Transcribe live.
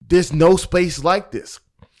there's no space like this.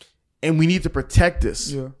 And we need to protect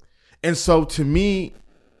this. Yeah. And so to me,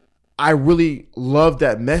 I really love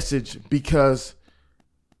that message because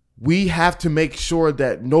we have to make sure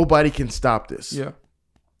that nobody can stop this. Yeah.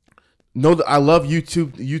 I love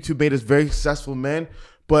YouTube. YouTube made us very successful men,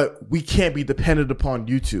 but we can't be dependent upon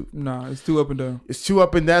YouTube. Nah, it's too up and down. It's too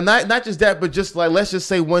up and down. Not just that, but just like, let's just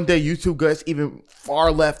say one day YouTube gets even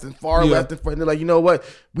far left and far left and far. And they're like, you know what?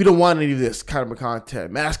 We don't want any of this kind of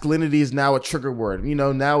content. Masculinity is now a trigger word.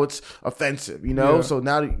 Now it's offensive, So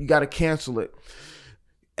now you got to cancel it.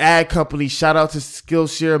 Ad companies, shout out to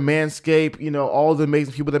Skillshare, Manscaped, all the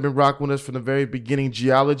amazing people that have been rocking with us from the very beginning,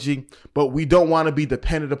 Geology. But we don't want to be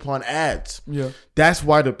dependent upon ads. Yeah. That's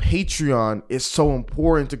why the Patreon is so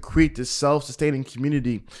important to create this self-sustaining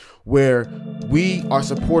community where we are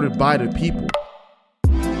supported by the people.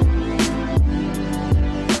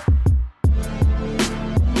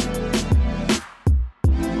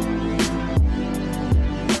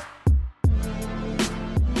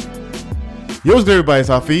 Yo, what's good, everybody? It's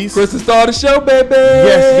Hafiz. Chris, the star of the show, baby.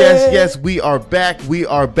 Yes. We are back.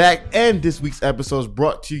 And this week's episode is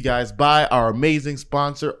brought to you guys by our amazing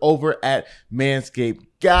sponsor over at Manscaped.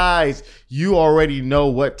 Guys, you already know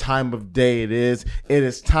what time of day it is. It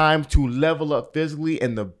is time to level up physically,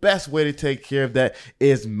 and the best way to take care of that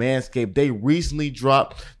is Manscaped. They recently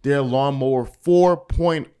dropped their Lawnmower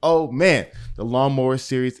 4.0. Man, the Lawnmower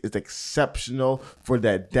series is exceptional for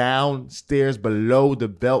that downstairs, below the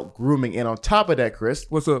belt grooming. And on top of that, Chris,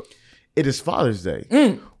 what's up? It is Father's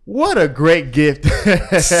Day. What a great gift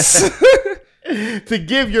to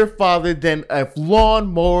give your father than a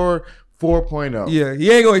Lawnmower 4.0. Yeah,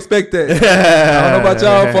 he ain't gonna expect that. I don't know about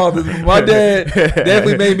y'all fathers. My dad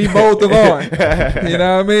definitely made me mow the lawn. You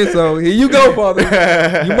know what I mean? So here you go, father.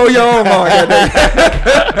 You mow your own lawn.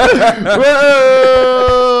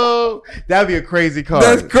 Whoa! That'd be a crazy card.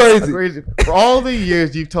 That's crazy. For all the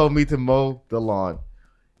years you've told me to mow the lawn,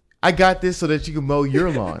 I got this so that you can mow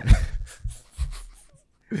your lawn.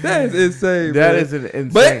 That is insane. That bro. is insane.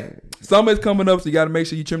 But summer's coming up, so you got to make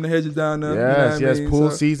sure you trim the hedges down there. Yes. Pool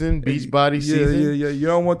season, beach body season. Yeah. You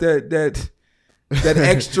don't want that extra that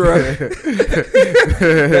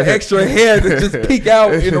extra hair to just peek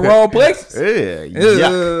out in the wrong places.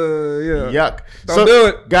 Yuck. Don't do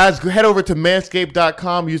it. Guys, head over to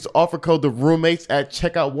manscaped.com. Use the offer code the roommates at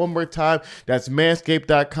checkout. One more time. That's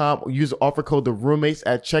manscaped.com. Use the offer code the roommates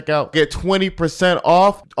at checkout. Get 20%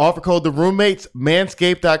 off. Offer code the roommates.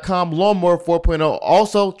 Manscaped.com. Lawnmower 4.0.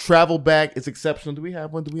 Also, travel bag is exceptional. Do we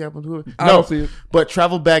have one? I don't see it. But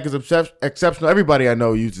travel bag is exceptional. Everybody I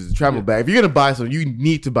know uses a travel bag. If you're gonna buy something, you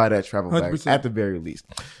need to buy that travel 100%. bag at the very least.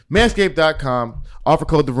 Manscaped.com. Offer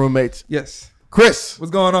code the roommates. Yes. Chris.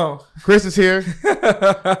 What's going on? Chris is here.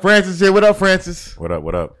 Francis is here. What up, Francis? What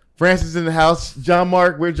up? Francis in the house. John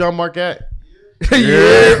Mark. Where's John Mark at?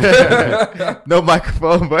 Yeah. No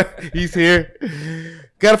microphone, but he's here.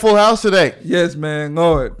 Got a full house today. Yes, man.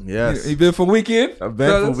 Lord. Yes. Eventful weekend.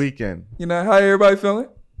 Eventful weekend. How everybody feeling?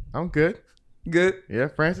 I'm good. Good. Yeah,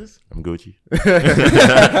 Francis? I'm Gucci.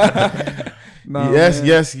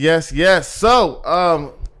 Yes.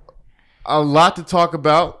 So, a lot to talk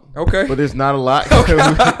about. Okay. But there's not a lot. We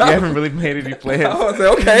haven't really made any plans. I was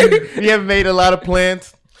like, okay. We haven't made a lot of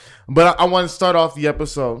plans. But I want to start off the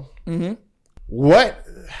episode. Mm-hmm. What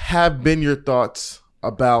have been your thoughts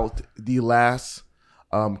about the last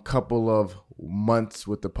couple of months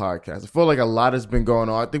with the podcast? I feel like a lot has been going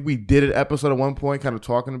on. I think we did an episode at one point kind of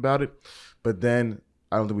talking about it. But then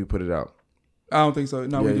I don't think we put it out. I don't think so.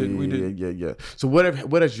 No, we didn't. Yeah. So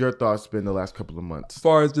what has your thoughts been the last couple of months? As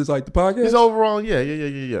far as just like the podcast? Just overall, yeah.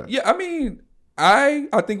 Yeah, I mean, I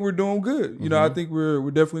think we're doing good. You know, I think we're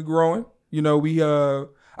definitely growing. You know,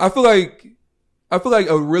 I feel like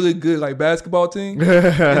a really good like basketball team. You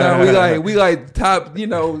know, we like top,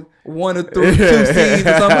 1 or 2 seeds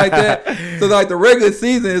or something like that. So like the regular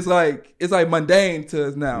season is like mundane to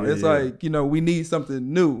us now. It's like, we need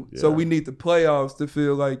something new. Yeah. So we need the playoffs to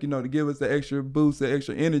feel like, to give us the extra boost, the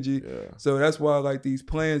extra energy. Yeah. So that's why like these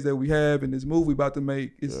plans that we have in this move we about to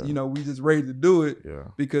make is, we just ready to do it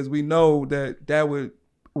because we know that would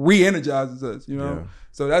re-energizes us, Yeah.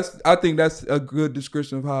 So I think that's a good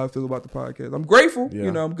description of how I feel about the podcast. I'm grateful,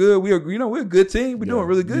 I'm good. We're a good team. We're doing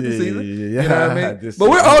really good this season. You know what I mean? But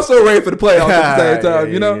we're also ready for the playoffs at the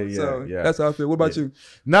same time, So that's how I feel. What about you?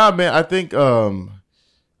 Nah, man, I think I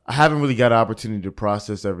haven't really got an opportunity to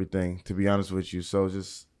process everything, to be honest with you. So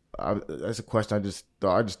that's a question I just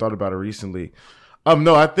thought about it recently.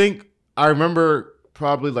 No, I think I remember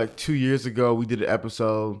probably like 2 years ago we did an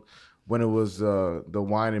episode when it was the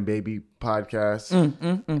Wine and Baby podcast.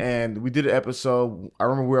 And we did an episode. I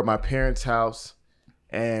remember we were at my parents' house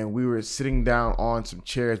and we were sitting down on some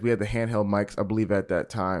chairs. We had the handheld mics, I believe, at that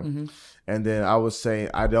time. Mm-hmm. And then I was saying,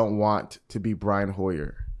 I don't want to be Brian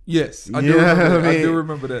Hoyer. Yes, I do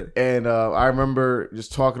remember that. And I remember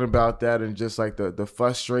just talking about that and just like the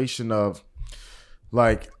frustration of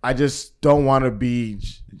like, I just don't want to be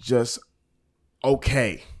just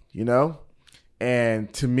okay, you know?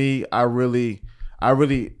 And to me, it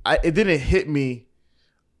didn't hit me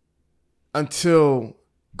until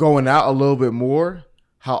going out a little bit more,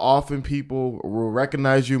 how often people will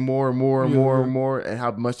recognize you more and more and more and more, and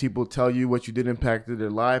how much people tell you what you did impacted their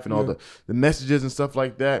life and all the messages and stuff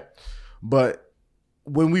like that. But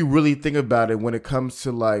when we really think about it, when it comes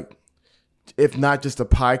to like, if not just the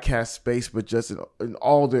podcast space, but just in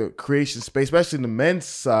all the creation space, especially in the men's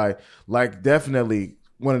side, like definitely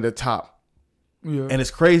one of the top. Yeah. And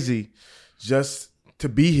it's crazy just to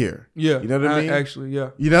be here. Yeah. You know what I mean? Actually, yeah.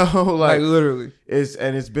 You know, like literally.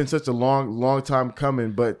 It's been such a long time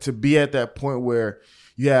coming, but to be at that point where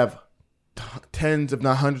you have tens, if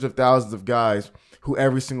not hundreds of thousands of guys who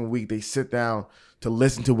every single week they sit down to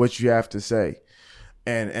listen to what you have to say.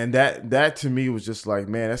 And that to me was just like,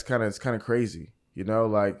 man, it's kind of crazy, you know,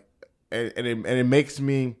 like, and it makes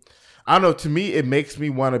me, I don't know, to me, it makes me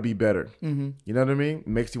want to be better. Mm-hmm. You know what I mean? It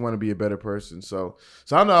makes me want to be a better person. So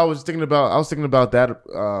I don't know. I was thinking about that,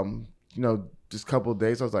 you know, just a couple of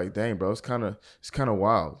days. I was like, dang, bro, it's kind of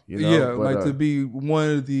wild, you know? Yeah. But, like to be one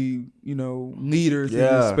of the, you know, leaders in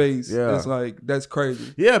this space. Yeah. It's like, that's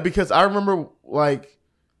crazy. Yeah. Because I remember like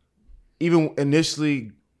even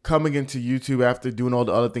initially coming into YouTube after doing all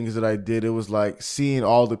the other things that I did, it was like seeing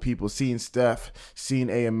all the people, seeing Steph, seeing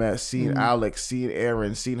AMS, seeing Alex, seeing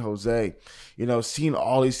Aaron, seeing Jose, you know, seeing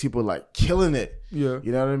all these people like killing it. Yeah.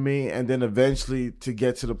 You know what I mean? And then eventually to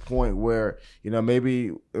get to the point where, you know, maybe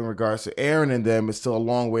in regards to Aaron and them, it's still a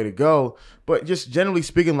long way to go. But just generally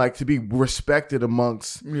speaking, like to be respected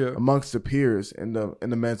amongst the peers in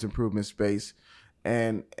the men's improvement space.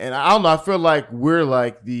 And I don't know, I feel like we're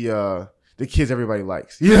like the kids everybody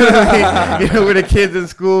likes. You know what I mean? You know, we're the kids in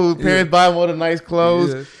school, parents buy them all the nice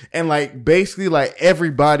clothes. Yeah. And like basically like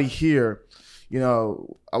everybody here, you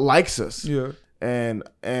know, likes us. Yeah. And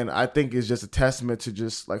I think it's just a testament to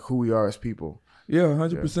just like who we are as people. Yeah,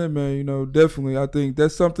 100%, man. You know, definitely. I think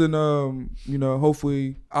that's something, you know,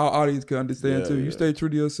 hopefully our audience can understand too. You stay true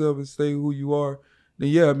to yourself and stay who you are.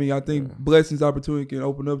 Then I mean, I think blessings, opportunity can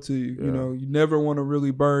open up to you. Yeah. You know, you never want to really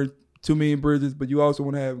burn too many bridges, but you also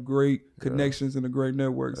want to have great connections and a great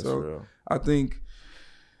network. That's so real. I think,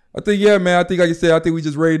 yeah, man. I think, like you said, I think we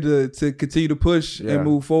just ready to continue to push and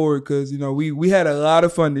move forward because, you know, we had a lot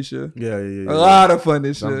of fun this year. Yeah. A lot of fun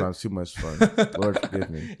this year. Sometimes too much fun. Lord forgive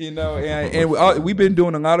me. You know, and we've been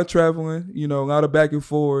doing a lot of traveling, you know, a lot of back and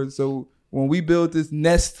forth. So when we build this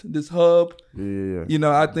nest, this hub, you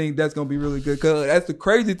know, I think that's going to be really good because that's the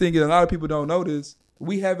crazy thing is a lot of people don't know this.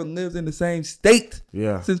 We haven't lived in the same state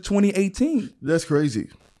since 2018. That's crazy.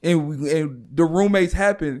 And the roommates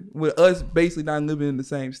happened with us basically not living in the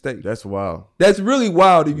same state. That's wild. That's really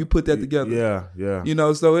wild if you put that together. Yeah. You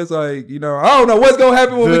know, so it's like, you know, I don't know what's going to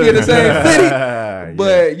happen when we get in the same city.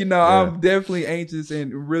 But, you know, I'm definitely anxious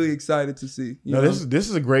and really excited to see. This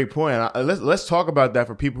is a great point. Let's talk about that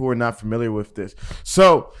for people who are not familiar with this.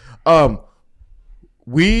 So,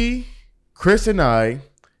 Chris and I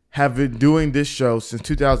have been doing this show since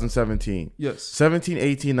 2017. Yes. 17,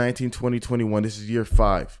 18, 19, 20, 21. This is year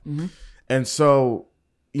 5. Mm-hmm. And so,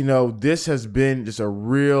 you know, this has been just a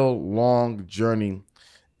real long journey.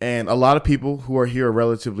 And a lot of people who are here are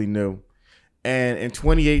relatively new. And in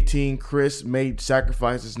 2018, Chris made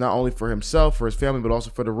sacrifices not only for himself, for his family, but also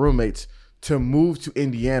for the roommates to move to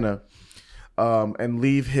Indiana and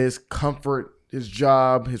leave his comfort, his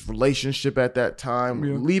job, his relationship at that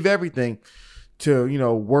time, leave everything to, you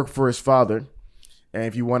know, work for his father. And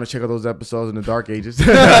if you want to check out those episodes in the dark ages, you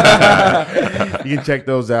can check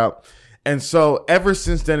those out. And so ever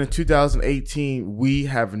since then in 2018, we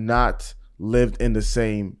have not lived in the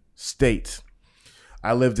same state.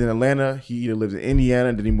 I lived in Atlanta. He either lived in Indiana,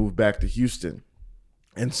 and then he moved back to Houston.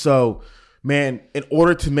 And so, man, in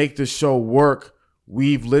order to make this show work,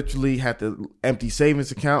 we've literally had to empty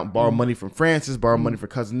savings account, borrow money from Francis, borrow money from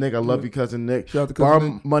Cousin Nick. I love you, Cousin Nick.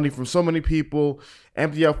 Borrow money from so many people,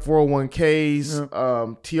 empty out 401ks,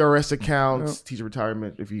 TRS accounts, teacher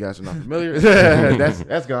retirement. If you guys are not familiar,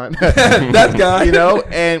 that's gone. That's gone. You know,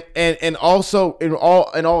 and also in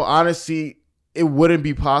all honesty, it wouldn't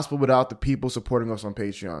be possible without the people supporting us on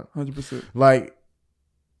Patreon. 100%. Like,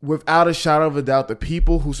 without a shadow of a doubt, the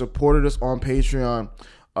people who supported us on Patreon,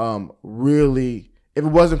 really. If it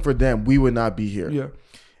wasn't for them, we would not be here. Yeah.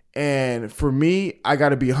 And for me, I got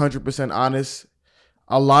to be 100% honest.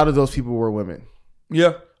 A lot of those people were women.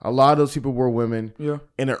 Yeah. A lot of those people were women. Yeah.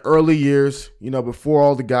 In the early years, before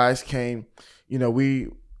all the guys came, we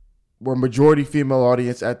were majority female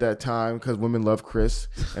audience at that time because women love Chris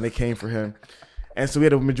and they came for him. And so we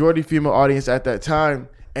had a majority female audience at that time,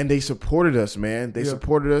 and they supported us, man. They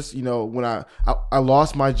supported us. When I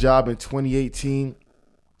lost my job in 2018,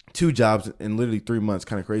 2 jobs in literally 3 months,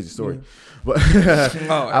 kind of crazy story. Yeah. But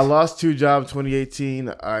I lost 2 jobs in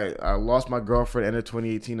 2018. I lost my girlfriend end of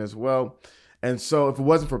 2018 as well. And so if it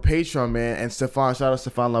wasn't for Patreon, man, and Stefan, shout out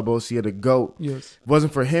Stefan Labosia, the GOAT. Yes. If it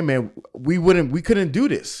wasn't for him, man, we couldn't do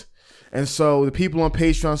this. And so the people on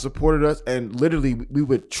Patreon supported us, and literally we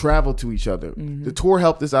would travel to each other. Mm-hmm. The tour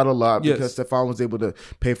helped us out a lot because Stefan was able to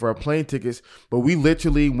pay for our plane tickets. But we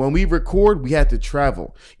literally, when we record, we had to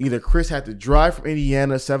travel. Either Chris had to drive from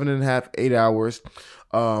Indiana 7.5, 8 hours.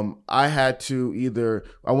 I had to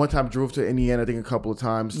I one time drove to Indiana, I think a couple of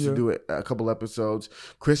times to do a couple episodes.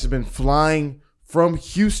 Chris has been flying from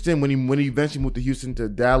Houston when he eventually moved to Houston to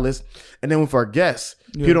Dallas. And then with our guests,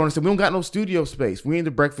 people don't understand, we don't got no studio space. We ain't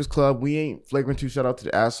the Breakfast Club. We ain't Flagrant 2. Shout out to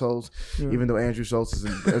the assholes, even though Andrew Schultz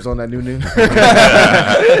is on that new.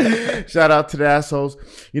 Shout out to the assholes.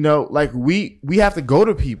 We have to go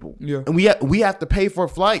to people. Yeah. And we have to pay for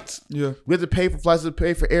flights. Yeah. We have to pay for flights, to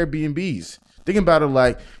pay for Airbnbs. Thinking about it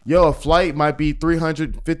like, a flight might be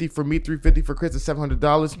 $350 for me, $350 for Chris, it's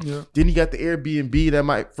 $700. Yeah. Then you got the Airbnb that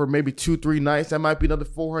might, for maybe 2-3 nights, that might be another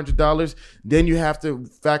 $400. Then you have to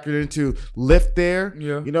factor into Lyft there,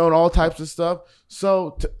 and all types of stuff.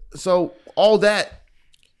 So all that,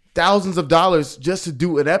 thousands of dollars just to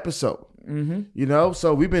do an episode. Mm-hmm.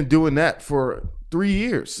 So we've been doing that for 3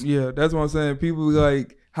 years. Yeah, that's what I'm saying. People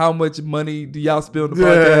like, how much money do y'all spend on the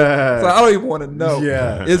podcast? Yeah. So I don't even want to know.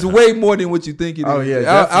 Yeah. It's way more than what you think it is. Oh,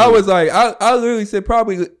 yeah. I was like, I literally said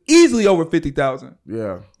probably easily over 50,000.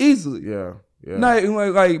 Yeah. Easily. Yeah. Yeah. Not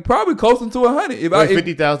like probably closer to 100. If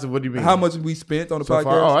 50,000, what do you mean? How much we spent on the podcast?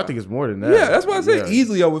 Far? Oh, I think it's more than that. Yeah, that's why I said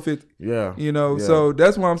easily over 50. Yeah. So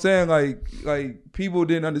that's what I'm saying. Like people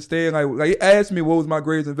didn't understand. Like asked me what was my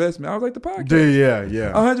greatest investment. I was like, the podcast.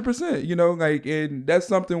 Yeah. 100%. And that's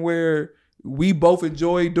something where we both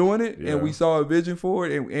enjoyed doing it, and we saw a vision for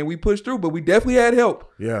it, and we pushed through. But we definitely had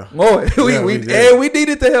help. Yeah, Lord, we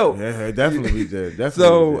needed the help. Yeah, definitely we did. Definitely.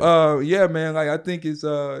 So, man, like I think it's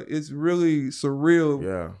really surreal.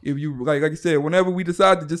 Yeah, if you like I said, whenever we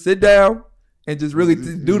decide to just sit down and just really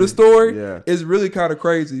do the story, it's really kind of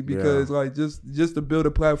crazy because like just to build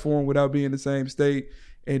a platform without being in the same state,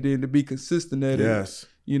 and then to be consistent at it.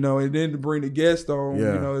 And then to bring the guest on,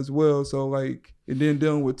 as well. So like, and then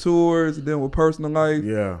dealing with tours, and then with personal life.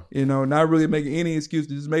 Yeah. Not really making any excuse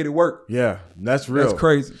to just made it work. Yeah. That's real. That's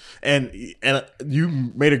crazy. And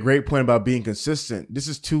you made a great point about being consistent. This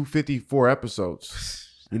is 254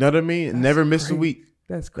 episodes. You know what I mean? That's Never missed a week.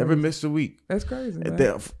 That's crazy. Never missed a week. That's crazy,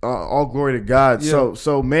 man. All glory to God. Yeah.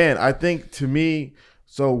 So man, I think to me,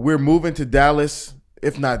 so we're moving to Dallas,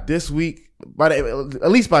 if not this week,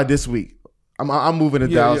 at least by this week. I'm moving to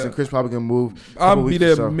Dallas, and Chris probably gonna move. I'll be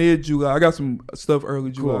there mid-July. I got some stuff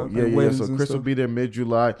early July. Cool. Yeah. So Chris will be there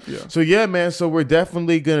mid-July. Yeah. So man. So we're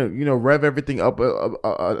definitely gonna rev everything up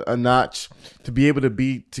a notch to be able to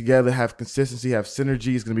be together, have consistency, have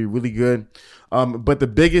synergy. It's gonna be really good. But the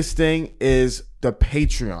biggest thing is the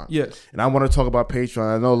Patreon. Yes. And I want to talk about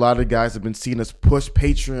Patreon. I know a lot of guys have been seeing us push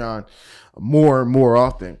Patreon more and more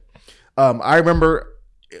often. I remember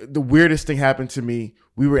the weirdest thing happened to me.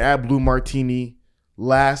 We were at Blue Martini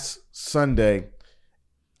last Sunday.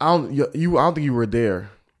 I don't think you were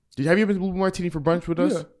there. Have you been to Blue Martini for brunch with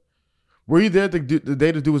us? Yeah. Were you there the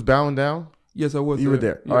day the dude was bowing down? Yes, I was. You were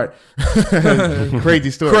there. Yeah. All right.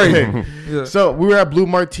 Crazy story. Crazy. Yeah. So we were at Blue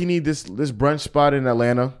Martini, this brunch spot in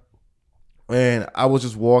Atlanta, and I was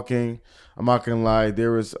just walking. I'm not gonna lie.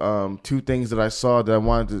 There was 2 things that I saw that I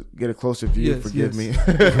wanted to get a closer view. Forgive me.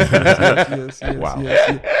 Yes. Wow.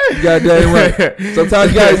 Yes. You got that right.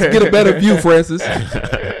 Sometimes you guys get a better view, Francis.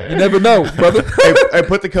 You never know, brother. I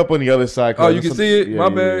put the cup on the other side. Oh, you can see it. Yeah, my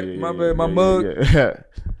bad. My mug. Yeah.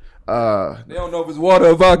 They don't know if it's water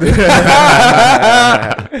or vodka.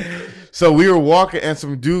 So we were walking, and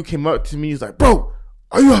some dude came up to me. He's like, "Bro,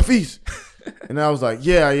 are you Hafiz?" And I was like,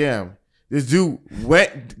 "Yeah, I am." This dude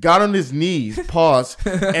got on his knees, paused,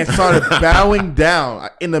 and started bowing down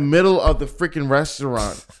in the middle of the freaking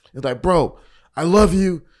restaurant. It's like, "Bro, I love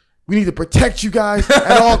you. We need to protect you guys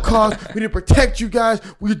at all costs. We need to protect you guys.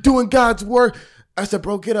 We're doing God's work." I said,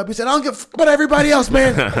 "Bro, get up." He said, "I don't give about everybody else,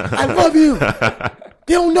 man. I love you.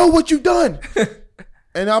 They don't know what you've done.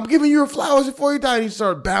 And I'm giving you your flowers before you die." And he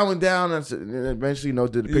started bowing down, and eventually,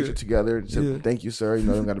 did the picture together and said, "Thank you, sir.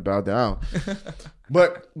 Don't got to bow down."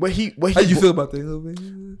 But what he how you feel about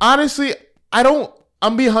that? Honestly, I don't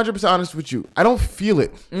I'm being 100% honest with you. I don't feel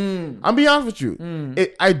it. I'm being honest with you.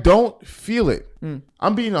 I don't feel it.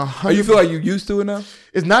 I'm being 100%. You feel like you're used to it now?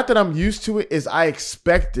 It's not that I'm used to it. It's I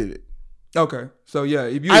expected it. Okay. So, yeah.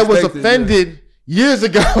 If you I was offended years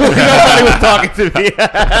ago when nobody was talking to me.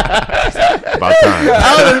 About time.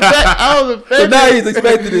 I was offended. So now he's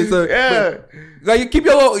expecting it. So, Yeah. Like, you keep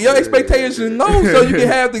your expectations low so you can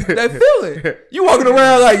have that feeling. You walking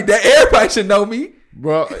around like that. Everybody should know me.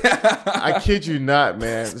 Bro, I kid you not,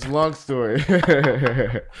 man. It's a long story.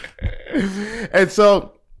 And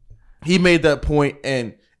so he made that point,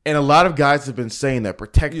 and a lot of guys have been saying that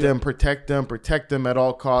protect them at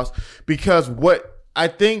all costs. Because what I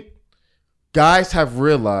think guys have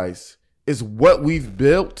realized is what we've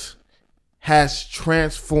built has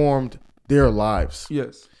transformed their lives.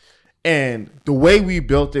 Yes. And the way we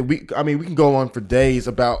built it, we can go on for days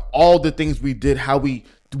about all the things we did, how we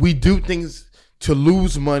do things to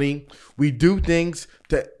lose money. We do things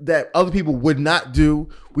that other people would not do.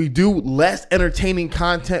 We do less entertaining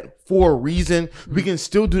content for a reason. We can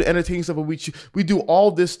still do the entertaining stuff, but we do all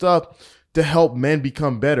this stuff to help men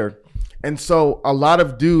become better. And so a lot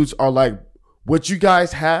of dudes are like, what you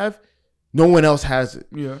guys have, no one else has it.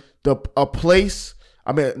 Yeah. A place,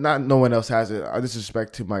 I mean, not no one else has it. I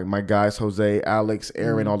disrespect to my guys, Jose, Alex,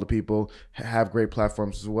 Aaron, all the people have great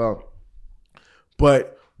platforms as well.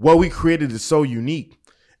 But what we created is so unique.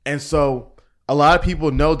 And so a lot of people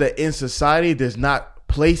know that in society, there's not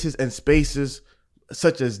places and spaces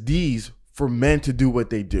such as these for men to do what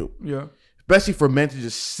they do. Yeah. Especially for men to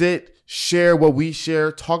just sit, share what we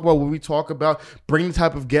share, talk about what we talk about, bring the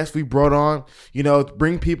type of guests we brought on,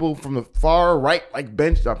 bring people from the far right, like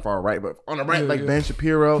not far right, but on the right, Ben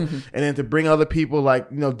Shapiro, and then to bring other people like,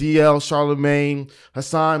 DL, Charlemagne,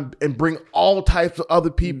 Hassan, and bring all types of other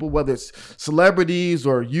people, whether it's celebrities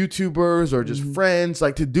or YouTubers or just friends,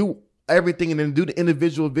 like to do everything and then do the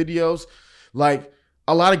individual videos. Like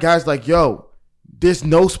a lot of guys like, yo, there's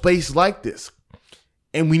no space like this.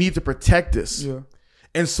 And we need to protect this. Yeah.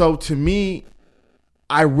 And so to me,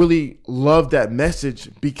 I really love that message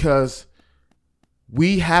because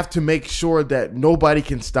we have to make sure that nobody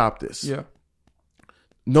can stop this. Yeah.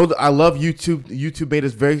 I love YouTube. YouTube made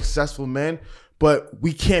us very successful men, but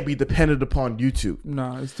we can't be dependent upon YouTube.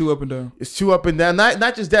 Nah, it's too up and down. It's too up and down.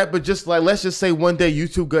 Not just that, but just like, let's just say one day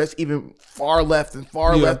YouTube gets even far left and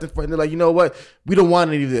far left and far. And they're like, you know what? We don't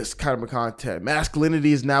want any of this kind of content.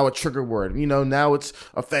 Masculinity is now a trigger word. Now it's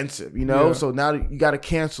offensive, So now you got to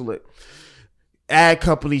cancel it. Ad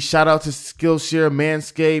companies, shout out to Skillshare,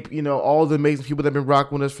 Manscaped, all the amazing people that have been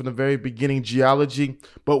rocking with us from the very beginning, Geology.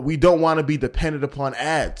 But we don't want to be dependent upon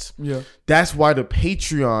ads. Yeah. That's why the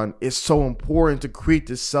Patreon is so important to create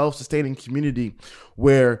this self-sustaining community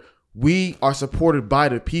where we are supported by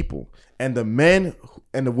the people and the men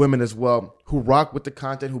and the women as well who rock with the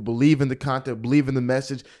content, who believe in the content, believe in the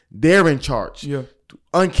message. They're in charge. Yeah.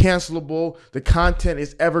 Uncancelable. The content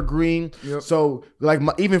is evergreen. Yep. So like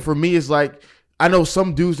even for me, it's like, I know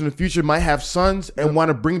some dudes in the future might have sons and want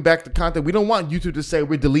to bring back the content. We don't want YouTube to say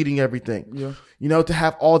we're deleting everything. Yeah. To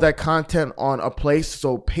have all that content on a place.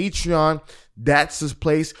 So Patreon, that's this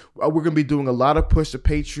place. We're going to be doing a lot of push to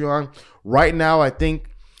Patreon. Right now, I think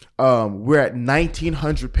we're at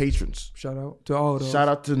 1,900 patrons. Shout out to all of those. Shout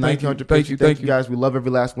out to 1,900 Thank patrons. you. Thank you guys. We love every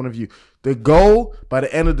last one of you. The goal by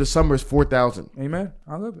the end of the summer is 4,000. Amen.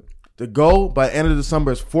 I love it. The goal by the end of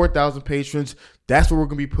December is 4,000 patrons. That's what we're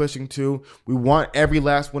going to be pushing to. We want every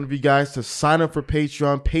last one of you guys to sign up for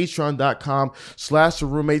Patreon,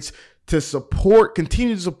 patreon.com/theroommates to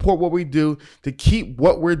continue to support what we do, to keep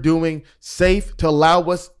what we're doing safe, to allow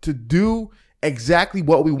us to do exactly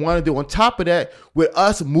what we want to do. On top of that, with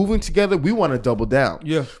us moving together, we want to double down.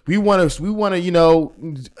 Yeah. We want to,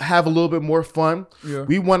 have a little bit more fun. Yeah.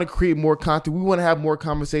 We want to create more content. We want to have more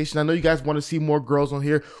conversation. I know you guys want to see more girls on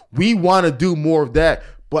here. We want to do more of that,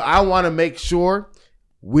 but I want to make sure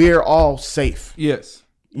we're all safe. Yes.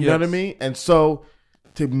 You know what I mean? And so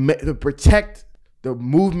to protect the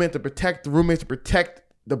movement, to protect the roommates, to protect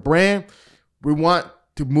the brand, we want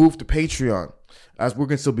to move to Patreon. As we're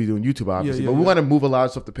going to still be doing YouTube, obviously, but we want to move a lot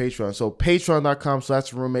of stuff to Patreon. So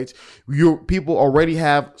patreon.com/roommates. Your people already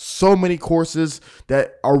have so many courses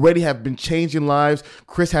that already have been changing lives.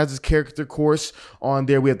 Chris has his character course on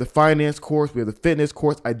there. We have the finance course. We have the fitness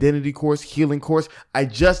course, identity course, healing course. I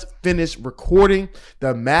just finished recording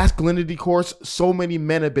the masculinity course. So many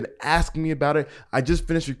men have been asking me about it. I just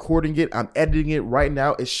finished recording it. I'm editing it right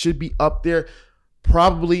now. It should be up there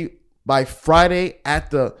probably by Friday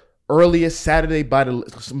at the earliest, Sunday by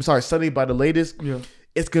the latest. Yeah.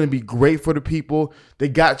 It's going to be great for the people. They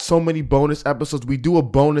got so many bonus episodes. We do a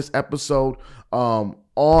bonus episode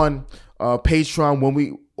on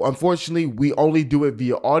Patreon. Unfortunately, we only do it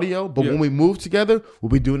via audio, but when we move together, we'll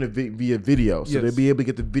be doing it via video. So they'll be able to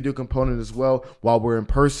get the video component as well while we're in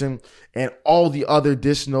person, and all the other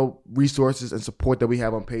additional resources and support that we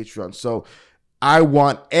have on Patreon. So I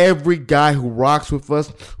want every guy who rocks with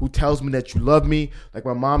us, who tells me that you love me. Like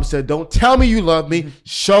my mom said, don't tell me you love me.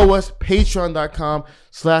 Show us.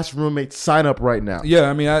 Patreon.com/roommate. Sign up right now. Yeah,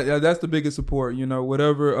 I mean, that's the biggest support.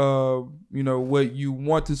 Whatever, what you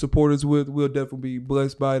want to support us with, we'll definitely be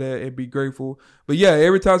blessed by that and be grateful. But yeah,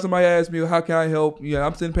 every time somebody asks me, how can I help? Yeah,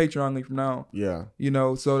 I'm sending Patreon link from now. Yeah.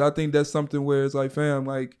 So I think that's something where it's like, fam,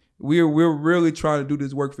 like, we're really trying to do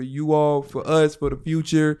this work for you all, for us, for the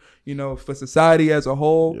future, for society as a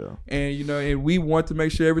whole. Yeah. And, and we want to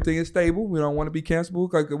make sure everything is stable. We don't want to be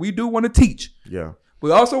cancelable. Like, we do want to teach. Yeah.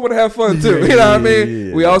 We also want to have fun too. You know what I mean?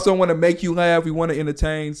 Yeah. We also want to make you laugh. We want to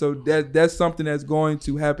entertain. So that's something that's going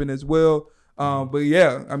to happen as well. But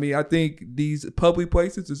yeah, I mean, I think these public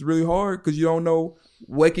places is really hard because you don't know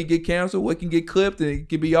what can get canceled, what can get clipped, and it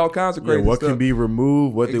can be all kinds of crazy what stuff. Can be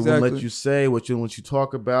removed, what they won't let you say, what you want you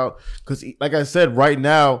talk about. Because like I said, right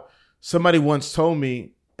now, somebody once told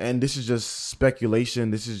me, and this is just speculation,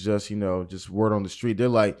 this is just, just word on the street. They're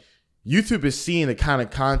like, YouTube is seeing the kind of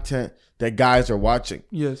content that guys are watching.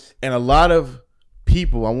 Yes. And a lot of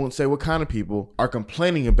people, I won't say what kind of people, are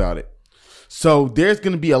complaining about it. So there's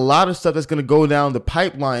going to be a lot of stuff that's going to go down the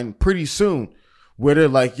pipeline pretty soon where they're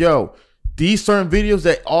like, yo, these certain videos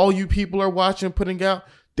that all you people are watching and putting out,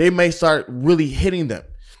 they may start really hitting them.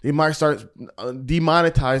 They might start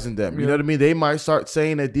demonetizing them. You know what I mean? They might start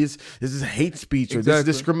saying that this is hate speech or this is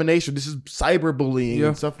discrimination, this is cyberbullying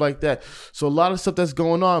and stuff like that. So a lot of stuff that's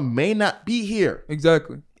going on may not be here.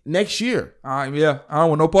 Exactly. Next year. I don't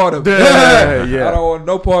want no part of it. I don't want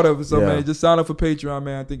no part of it. So, man, just sign up for Patreon,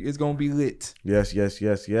 man. I think it's going to be lit. Yes.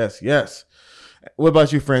 What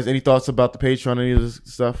about you, friends? Any thoughts about the Patreon, any of this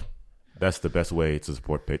stuff? That's the best way to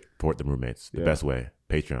support the roommates. The best way.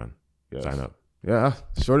 Patreon. Yes. Sign up. Yeah.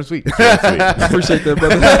 Short and sweet. Appreciate that,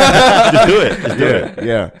 brother. Just do it.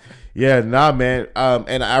 Yeah. Nah, man.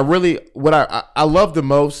 And I really, what I love the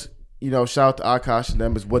most, shout out to Akash and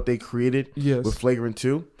them, is what they created with Flagrant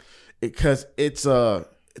 2. Because it's to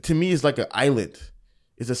me, it's like an island.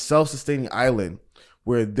 It's a self-sustaining island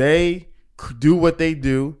where they do what they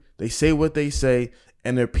do, they say what they say,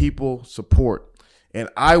 and their people support. And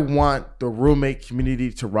I want the roommate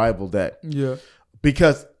community to rival that. Yeah.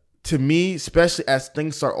 Because to me, especially as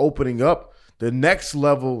things start opening up, the next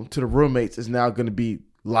level to the roommates is now going to be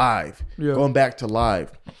live, going back to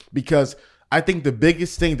live. Because I think the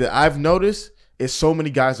biggest thing that I've noticed is so many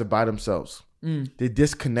guys are by themselves. They're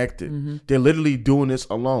disconnected. Mm-hmm. They're literally doing this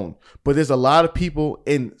alone. But there's a lot of people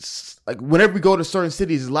whenever we go to certain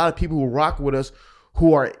cities, there's a lot of people who rock with us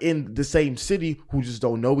who are in the same city who just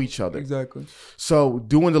don't know each other. Exactly. So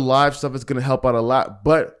doing the live stuff is going to help out a lot.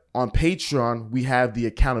 But on Patreon, we have the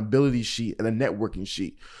accountability sheet and a networking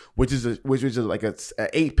sheet, which is like an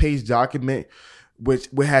 8-page document, which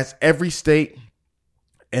has every state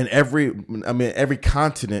and every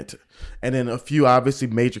continent, and then a few obviously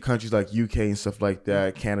major countries like UK and stuff like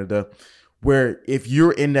that, Canada, where if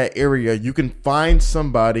you're in that area, you can find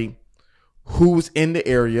somebody who's in the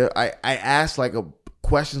area. I asked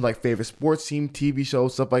questions like favorite sports team, TV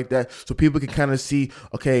shows, stuff like that, so people can kind of see,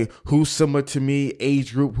 okay, who's similar to me,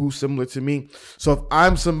 age group, who's similar to me. So if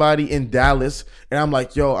I'm somebody in Dallas and I'm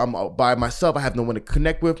like, yo, I'm by myself, I have no one to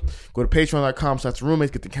connect with, go to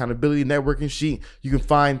patreon.com/roommates, get the accountability networking sheet. You can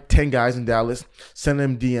find 10 guys in Dallas, send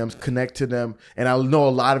them DMs, connect to them, and I know a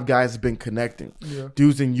lot of guys have been connecting.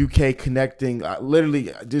 Dudes in UK connecting,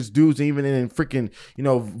 literally there's dudes even in freaking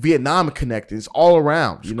Vietnam connecting. It's all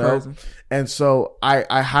around, Crazy. And so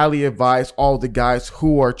I highly advise all the guys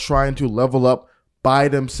who are trying to level up by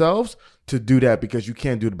themselves to do that, because you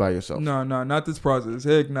can't do it by yourself. No, not this process.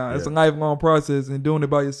 Heck nah. It's a lifelong process, and doing it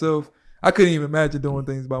by yourself, I couldn't even imagine doing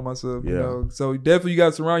things by myself. So definitely you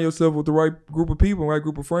got to surround yourself with the right group of people, right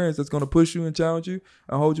group of friends that's going to push you and challenge you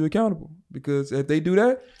and hold you accountable. Because if they do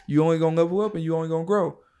that, you only going to level up and you only going to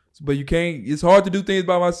grow. But you can't, it's hard to do things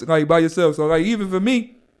by yourself. So even for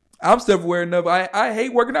me, I'm self-aware enough. I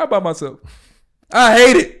hate working out by myself. I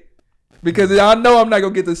hate it because I know I'm not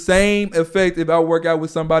going to get the same effect if I work out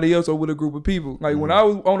with somebody else or with a group of people. Like when I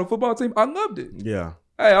was on a football team, I loved it. Yeah.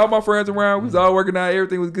 Hey, all my friends around, we was all working out.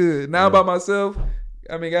 Everything was good. Now by myself,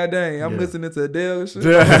 I mean, god dang, I'm listening to Adele and shit.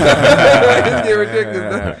 It's getting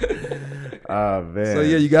ridiculous. Oh, man. So,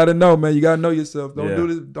 you got to know, man. You got to know yourself.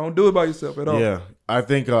 Don't do it by yourself at all. Yeah. I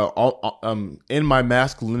think in my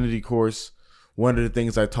masculinity course, one of the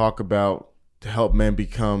things I talk about to help men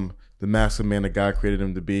become the masculine man that God created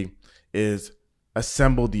him to be is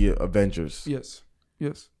assemble the Avengers. Yes.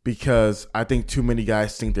 Because I think too many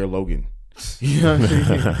guys think they're Logan. You know what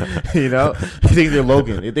I mean? You know? They think they're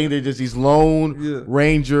Logan. They think they're just these lone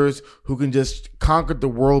rangers who can just conquer the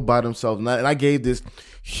world by themselves. And I gave this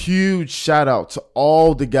huge shout out to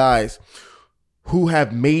all the guys who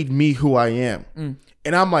have made me who I am.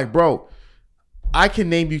 And I'm like, bro, I can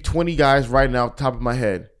name you 20 guys right now, top of my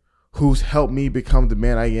head, who's helped me become the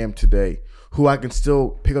man I am today, who I can still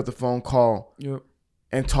pick up the phone, call,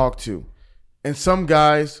 and talk to. And some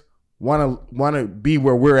guys want to be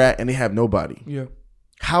where we're at and they have nobody. Yeah.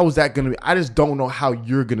 How is that going to be? I just don't know how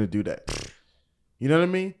you're going to do that. You know what I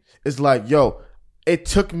mean? It's like, yo, it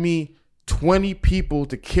took me 20 people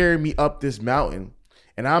to carry me up this mountain,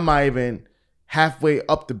 and I'm not even halfway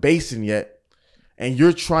up the basin yet, and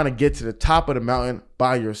you're trying to get to the top of the mountain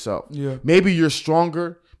by yourself. Yeah. Maybe you're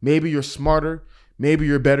stronger, maybe you're smarter, maybe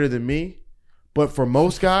you're better than me, but for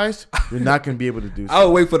most guys, you're not going to be able to do so. I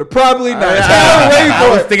would wait for the probably not.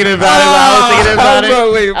 I was thinking about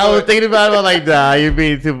it. I was thinking about it. I'm like, nah, you're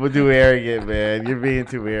being too arrogant, man. You're being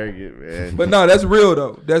too arrogant, man. But no, that's real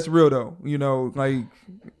though. You know, like,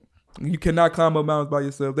 you cannot climb up mountains by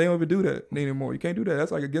yourself. They don't even do that anymore. You can't do that.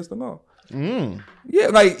 That's like against the law. Yeah,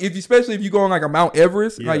 like especially if you go on like a Mount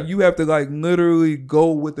Everest, like you have to like literally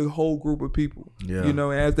go with the whole group of people. Yeah. You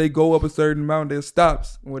know, and as they go up a certain mountain, there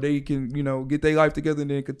stops where they can, you know, get their life together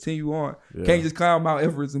and then continue on. Yeah. Can't just climb Mount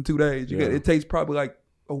Everest in 2 days. It takes probably like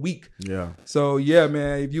a week. Yeah. So yeah,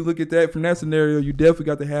 man, if you look at that from that scenario, you definitely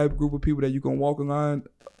got to have a group of people that you can walk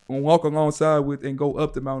alongside with and go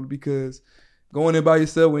up the mountain, because going in by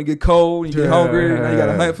yourself when you get cold, you get hungry, now you got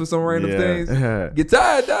to hunt for some random things. Get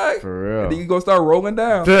tired, dog. For real. And then you go start rolling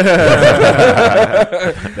down.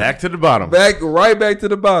 Back to the bottom. Right back to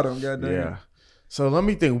the bottom. Goddamn. Yeah. So let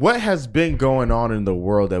me think. What has been going on in the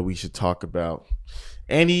world that we should talk about?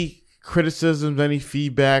 Any criticisms? Any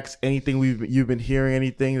feedbacks? Anything you've been hearing?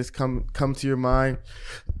 Anything that's come to your mind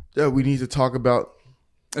that we need to talk about?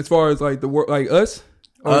 As far as like the world, like us,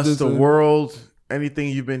 world. Anything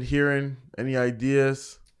you've been hearing? Any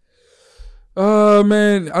ideas?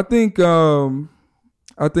 Man, I think that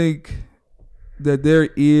there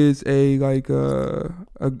is the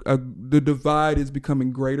divide is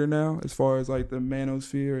becoming greater now as far as like the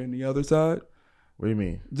manosphere and the other side. What do you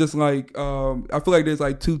mean? Just like I feel like there's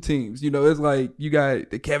like two teams. You know, it's like you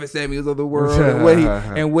got the Kevin Samuels of the world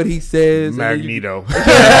and what he says. Magneto.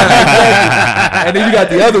 And then you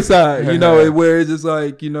got the other side, you know, where it's just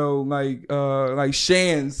like, you know, like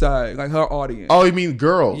Shan's side, like her audience. Oh, you mean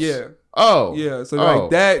girls? Yeah. Oh. Yeah. So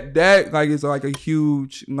like that like is like a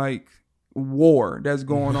huge like war that's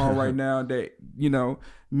going on right now, that, you know,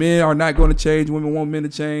 men are not going to change, women want men to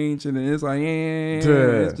change, and then it's like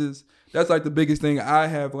it's just, that's like the biggest thing I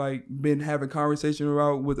have like been having conversation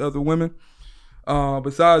about with other women.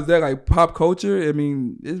 Besides that, like pop culture, I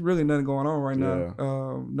mean, it's really nothing going on right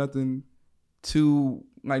now. Nothing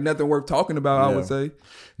worth talking about, I would say.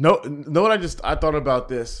 No, what I thought about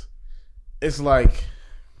this. It's like,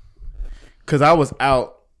 cause I was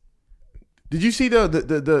out. Did you see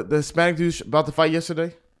the Hispanic dude about to fight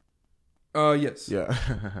yesterday? Yes. Yeah.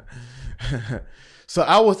 So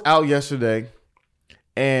I was out yesterday.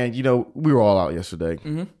 And, you know, we were all out yesterday.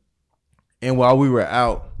 Mm-hmm. And while we were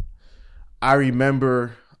out, I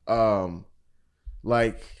remember,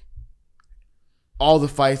 like, all the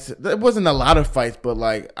fights. There wasn't a lot of fights, but,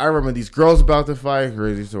 like, I remember these girls about to fight.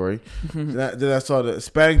 Crazy story. Then I saw the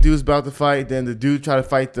Hispanic dudes about to fight. Then the dude tried to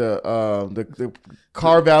fight the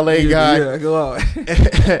car valet guy. Yeah, go on.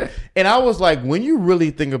 And I was like, when you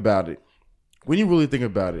really think about it,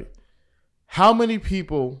 how many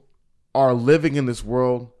people are living in this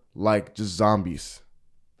world like just zombies?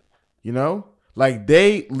 You know? Like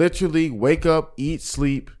they literally wake up, eat,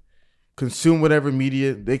 sleep, consume whatever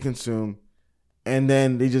media they consume, and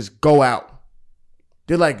then they just go out.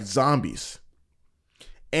 They're like zombies.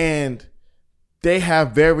 And they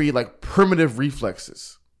have very like primitive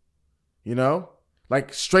reflexes. You know?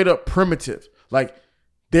 Like straight up primitive. Like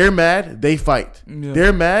they're mad, they fight. Yeah.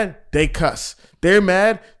 They're mad, they cuss. They're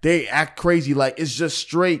mad, they act crazy. Like it's just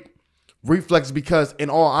straight reflex, because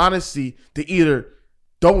in all honesty, they either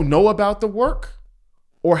don't know about the work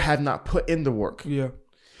or have not put in the work. Yeah.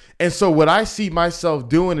 And so what I see myself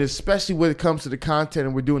doing, especially when it comes to the content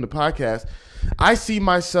and we're doing the podcast, I see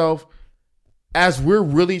myself as we're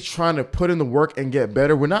really trying to put in the work and get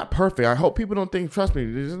better. We're not perfect. I hope people don't think, trust me,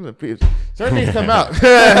 certain things come out.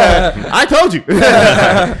 I told you.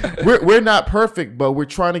 We're not perfect, but we're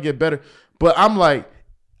trying to get better. But I'm like,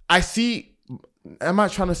 I'm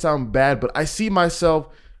not trying to sound bad, but I see myself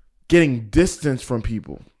getting distance from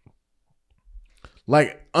people.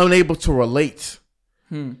 Like unable to relate.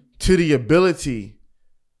 to the ability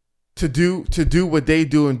to do what they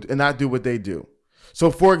do and not do what they do.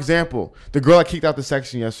 So, for example, the girl I kicked out the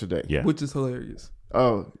section yesterday. Yeah. Which is hilarious.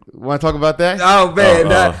 Oh, want to talk about that? Oh, man.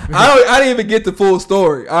 I didn't even get the full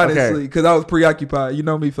story, honestly, because I was preoccupied. You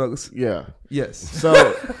know me, fellas. Yeah. Yes.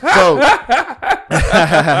 So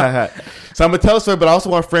I'm gonna tell a story, but I also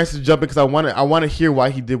want Francis to jump in because I want to hear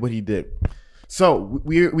why he did what he did. So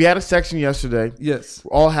we had a section yesterday. Yes.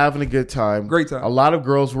 We're all having a good time. Great time. A lot of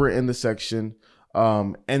girls were in the section,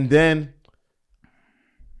 and then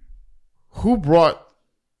who brought?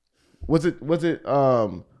 Was it?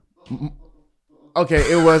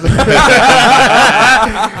 Okay, it was.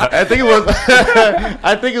 I think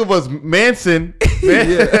it was Manson.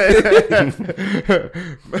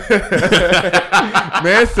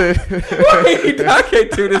 Manson. Wait, I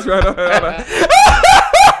can't do this right now.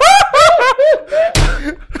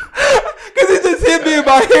 Because it just hit me in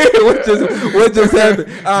my head. What just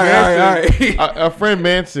happened? All right. Our friend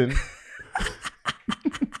Manson.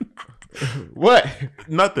 What?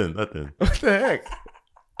 Nothing. What the heck?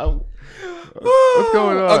 What's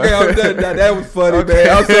going on? Okay, I'm done. That was funny, man.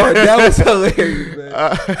 I'm sorry. That was hilarious,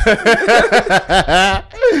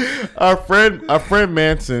 man. Our friend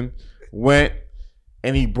Manson went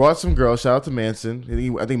and he brought some girls. Shout out to Manson.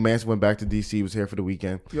 I think Manson went back to DC. He was here for the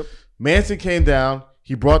weekend. Yep. Manson came down.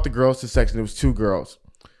 He brought the girls to section. There was 2 girls.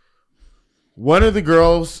 One of the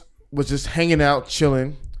girls was just hanging out,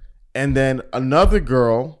 chilling, and then another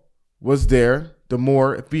girl was there. The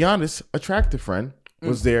more, to be honest, attractive friend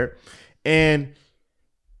was there. And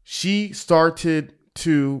she started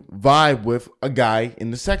to vibe with a guy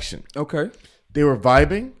in the section. Okay. They were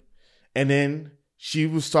vibing, and then she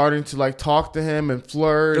was starting to like talk to him and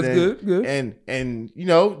flirt. That's good. And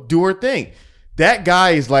do her thing. That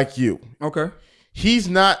guy is like you. Okay. He's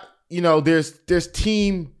not, there's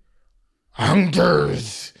team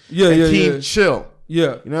Hungers. Yeah. Team chill.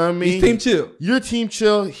 Yeah. You know what I mean? He's team chill. You're team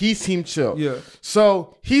chill. He's team chill. Yeah.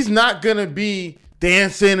 So he's not going to be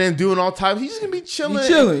dancing and doing all types. He's just going to be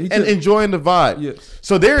chilling and enjoying the vibe. Yes.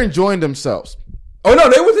 So they're enjoying themselves. Oh, no,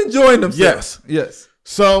 they was enjoying themselves. Yes.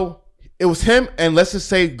 So it was him and let's just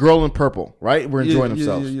say girl in purple, right? We're enjoying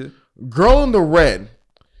themselves. Yeah. Girl in the red,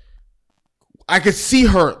 I could see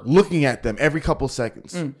her looking at them every couple of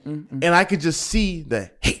seconds. And I could just see the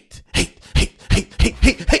hate.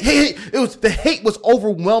 It was the hate was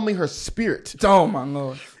overwhelming her spirit. Oh my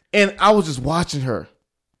Lord. And I was just watching her.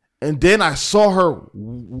 And then I saw her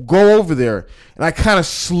go over there. And I kind of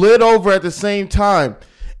slid over at the same time.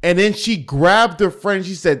 And then she grabbed her friend.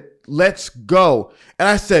 She said, "Let's go." And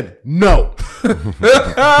I said, "No."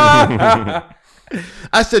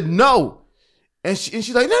 I said, "No." And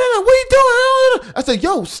she's like, "No, what are you doing?" I said,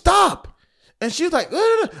 "Yo, stop." And she's like,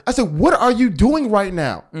 "No." I said, "What are you doing right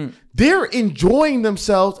now?" They're enjoying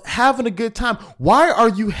themselves, having a good time. Why are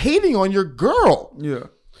you hating on your girl? Yeah.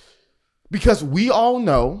 Because we all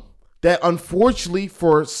know that unfortunately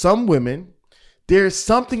for some women, there's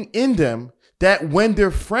something in them that when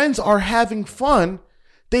their friends are having fun,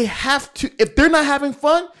 they have to, if they're not having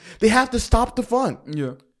fun, they have to stop the fun.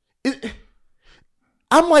 Yeah.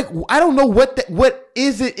 I'm like, I don't know what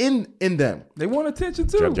is it in them. They want attention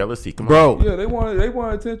too. Jealousy, come Bro. on. Yeah, they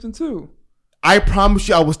want attention too. I promise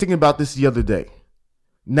you, I was thinking about this the other day.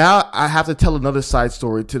 Now I have to tell another side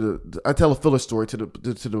story I tell a filler story to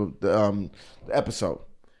the episode.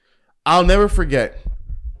 I'll never forget.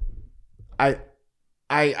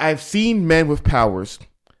 I've seen men with powers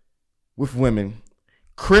with women.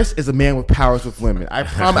 Chris is a man with powers with women. I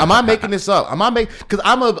promise. I'm not making this up. Because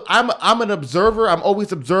I'm an observer. I'm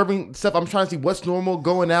always observing stuff. I'm trying to see what's normal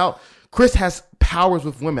going out. Chris has powers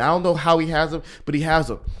with women. I don't know how he has them, but he has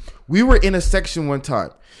them. We were in a section one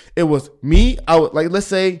time. It was me. I would like, let's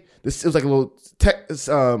say this. It was like a little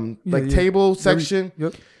table section.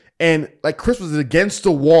 Yep. And like Chris was against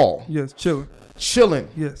the wall. Yes, chilling.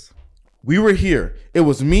 Yes. We were here. It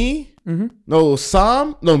was me. Me,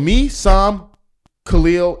 Sam,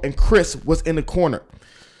 Khalil, and Chris was in the corner.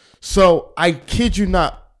 So I kid you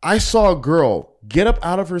not, I saw a girl get up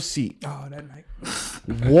out of her seat. Oh, that night.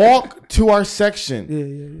 Walk to our section.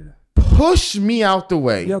 Yeah. Push me out the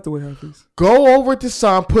way. Get out the way, please. Go over to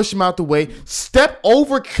Sam, push him out the way. Step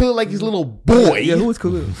over Khalil like he's a little boy. Yeah, who is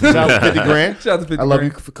Khalil? Shout out to 50 grand. Shout out to 50 I love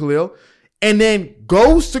grand. you for Khalil. And then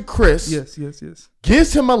goes to Chris. Yes.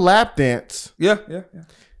 Gives him a lap dance. Yeah.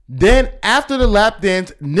 Then after the lap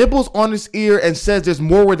dance, nibbles on his ear and says there's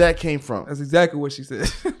more where that came from. That's exactly what she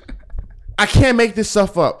said. I can't make this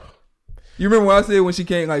stuff up. You remember what I said when she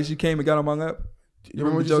came and got on my lap? You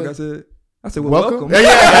remember the joke I said? I said, well, welcome.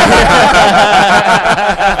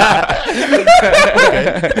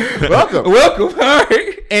 Welcome. Welcome. All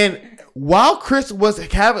right. And while Chris was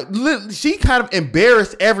she kind of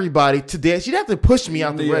embarrassed everybody to dance. She'd have to push me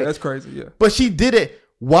out the way. Yeah, that's crazy. Yeah. But she did it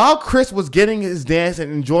while Chris was getting his dance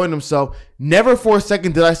and enjoying himself. Never for a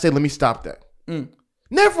second did I say, let me stop that.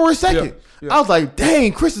 Never for a second. I was like,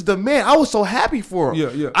 dang, Chris is the man. I was so happy for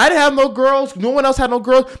him. Yeah. I didn't have no girls. No one else had no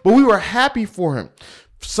girls, but we were happy for him.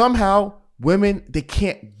 Somehow, women, they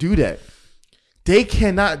can't do that. They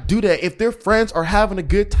cannot do that. If their friends are having a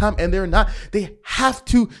good time and they're not, they have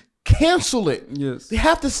to cancel it. Yes. They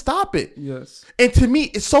have to stop it. Yes. And to me,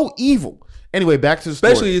 it's so evil. Anyway, back to the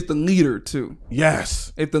story. Especially it's the leader too.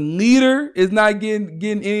 Yes. If the leader is not getting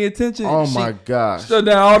any attention, Oh my gosh. shut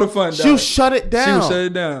down all the fun. She'll shut it down. She'll shut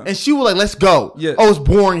it down. And she was like, let's go. Yes. Oh, it's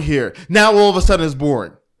boring here. Now all of a sudden it's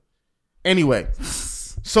boring. Anyway.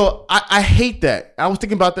 So I hate that. I was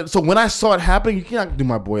thinking about that. So when I saw it happening, you cannot do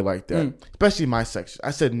my boy like that. Especially my section.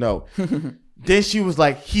 I said no. Then she was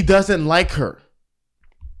like, he doesn't like her.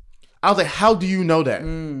 I was like, how do you know that?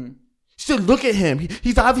 She said, look at him.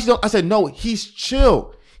 He's obviously, I said, no, he's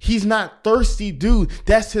chill. He's not thirsty, dude.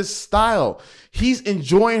 That's his style. He's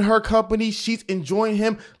enjoying her company. She's enjoying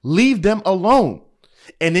him. Leave them alone.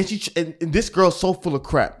 And then and this girl's so full of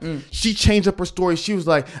crap. She changed up her story. She was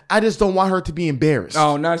like, I just don't want her to be embarrassed.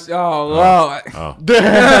 Lord. I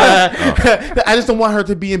just don't want her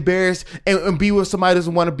to be embarrassed and be with somebody who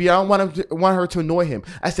doesn't want to be. I don't want her to annoy him.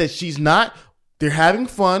 I said, she's not. They're having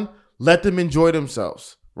fun. Let them enjoy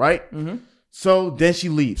themselves. Right? So then she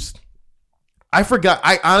leaves.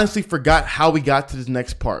 I honestly forgot how we got to this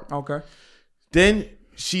next part. Okay. Then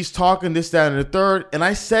she's talking this, that, and the third. And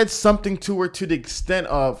I said something to her to the extent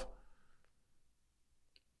of,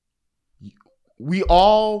 we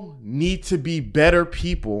all need to be better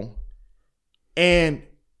people. And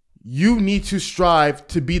you need to strive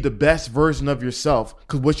to be the best version of yourself.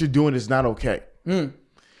 Because what you're doing is not okay.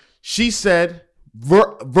 She said,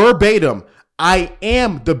 verbatim, I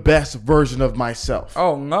am the best version of myself.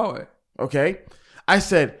 Oh, no. Okay. I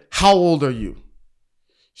said, how old are you?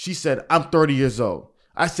 She said, I'm 30 years old.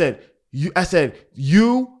 I said,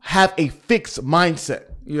 you have a fixed mindset.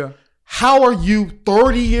 Yeah. How are you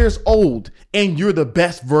 30 years old and you're the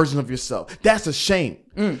best version of yourself? That's a shame.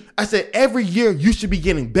 I said, every year you should be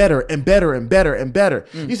getting better and better and better and better.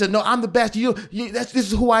 You said, no, I'm the best. This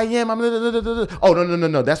is who I am. Oh,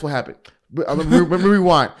 no. That's what happened. Let me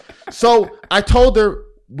rewind. So I told her,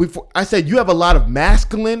 I said, you have a lot of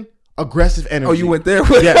masculine, aggressive energy. Oh, you went there?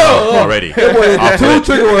 Yeah. Already. Two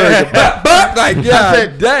trigger words. Like,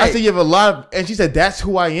 yeah. I said, you have a lot of, and she said, that's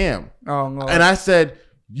who I am. Oh, no. And I said,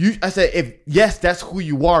 yes, that's who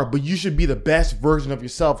you are, but you should be the best version of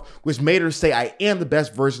yourself, which made her say, I am the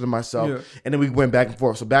best version of myself. Yeah. And then we went back and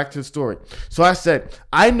forth. So back to the story. So I said,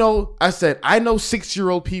 I know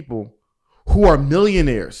 6-year-old people who are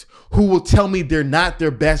millionaires who will tell me they're not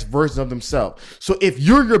their best version of themselves. So if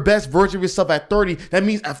you're your best version of yourself at 30, that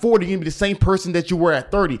means at 40, you're going to be the same person that you were at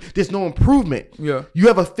 30. There's no improvement. Yeah. You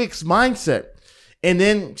have a fixed mindset. And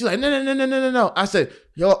then she's like, no. I said,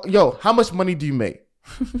 yo, how much money do you make?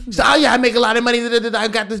 She said, oh yeah, I make a lot of money. I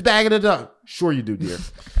got this bag of the. Sure you do, dear.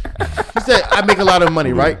 She said, I make a lot of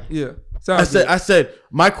money, right? Yeah. I said,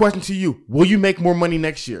 my question to you, will you make more money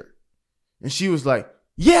next year? And she was like,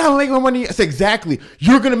 yeah, I'll make more money. I said, exactly.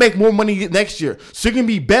 You're going to make more money next year. So you're going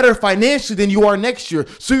to be better financially than you are next year.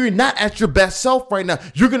 So you're not at your best self right now.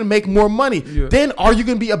 You're going to make more money. Yeah. Then are you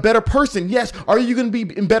going to be a better person? Yes. Are you going to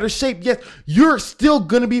be in better shape? Yes. You're still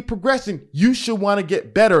going to be progressing. You should want to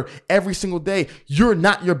get better every single day. You're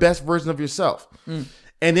not your best version of yourself.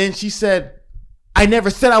 And then she said, I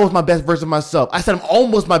never said I was my best version of myself. I said I'm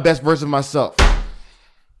almost my best version of myself.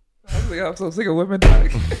 I'm so sick of women.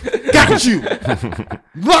 Got you.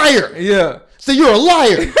 Liar. Yeah. So you're a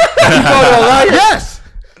liar. You called her a liar? Yes.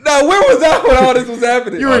 Now, where was I when all this was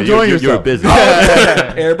happening? You were enjoying yourself. You were busy.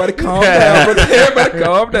 Everybody calm down, brother. Everybody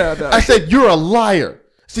calm down. Now. I said, you're a liar.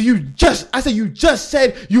 So you just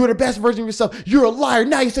said you were the best version of yourself. You're a liar.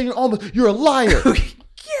 Now you're saying you're a liar.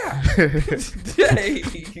 Yeah.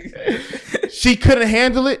 She couldn't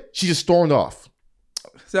handle it. She just stormed off.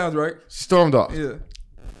 Sounds right. She stormed off. Yeah.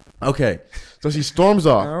 Okay. So she storms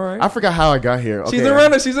off. All right. I forgot how I got here. Okay. She's a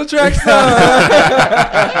runner. She's a track star.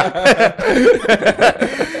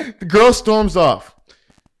 The girl storms off.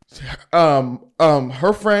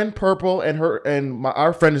 Her friend Purple and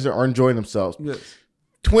our friend are enjoying themselves. Yes.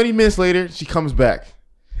 20 minutes later, she comes back.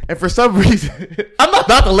 And for some reason, I'm not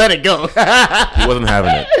about to let it go. He wasn't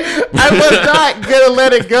having it. I was not going to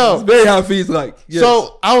let it go. It's very how it feels like. Yes.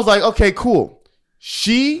 So I was like, okay, cool.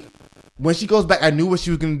 When she goes back, I knew what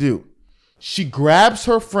she was going to do. She grabs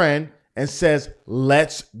her friend and says,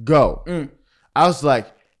 "Let's go." I was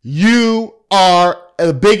like, "You are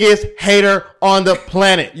the biggest hater on the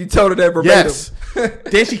planet." You told her that verbatim. Yes.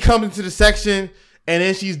 Then she comes into the section and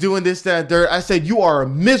then she's doing this, that, and third. I said, "You are a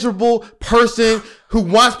miserable person who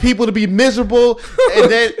wants people to be miserable."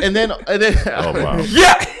 And then Oh wow.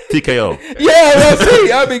 Yeah. TKO. Yeah, let's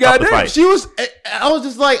see. I mean, goddamn. fight. she was, I was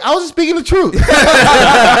just speaking the truth.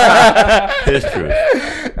 It's true.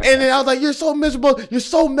 And then I was like, "You're so miserable. You're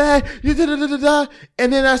so mad. You da da da da da."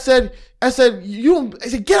 And then I said,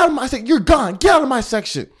 "Get out of my." I said, "You're gone. Get out of my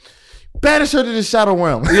section. Banish her to the shadow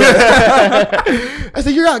realm." I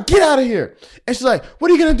said, "You're out. Get out of here." And she's like,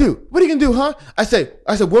 "What are you gonna do? What are you gonna do, huh?" I said,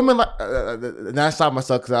 "Women like." Now I stopped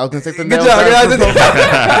myself because I was gonna say something. Good job.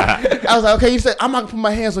 I was like, "Okay, you said I'm not gonna put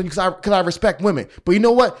my hands on you because I respect women, but you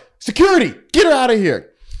know what? Security, get her out of here."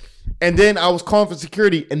 And then I was calling for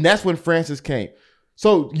security, and that's when Francis came.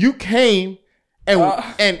 So you came, and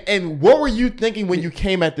what were you thinking when you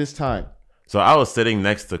came at this time? So I was sitting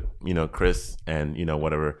next to, Chris and,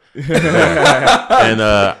 whatever. And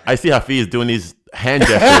I see Hafiz doing these hand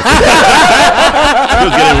gestures. He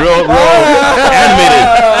was getting real animated.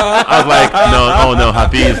 I was like, no,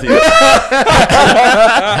 Hafiz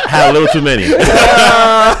had a little too many. So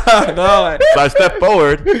I stepped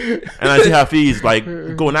forward and I see Hafiz like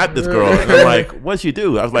going at this girl. And I'm like, what'd she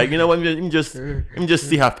do? I was like, you know what, let me just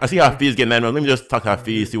see I see Hafiz getting animated. Let me just talk to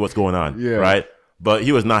Hafiz, see what's going on. Yeah. Right? But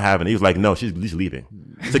he was not having it. He was like, no, she's leaving.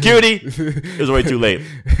 Security, it was already too late.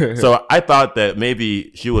 So I thought that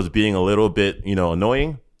maybe she was being a little bit,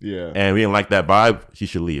 annoying. Yeah. And we didn't like that vibe. She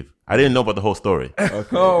should leave. I didn't know about the whole story.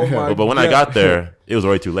 Okay. Oh my but when I got there, it was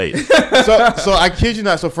already too late. So I kid you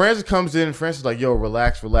not. So Francis comes in and Francis is like, "Yo,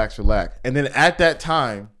 relax. And then at that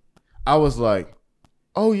time, I was like,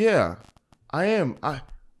 "Oh yeah, I am. I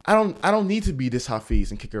don't need to be this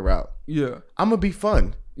Hafiz and kick her out. Yeah. I'm gonna be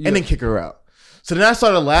fun and then kick her out." So then I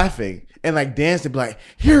started laughing and like dancing, like,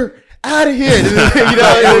 "You're out of here."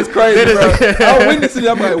 It was crazy, bro. I was witnessing it.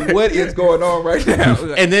 I'm like, what is going on right now?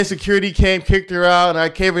 And then security came, kicked her out, and I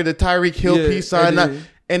gave her the Tyreek Hill peace sign.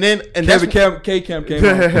 And then K-Camp came on.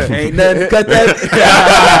 Ain't nothing, cut that.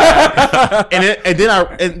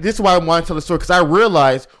 and this is why I want to tell the story, because I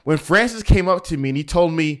realized when Francis came up to me and he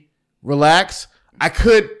told me, "Relax," I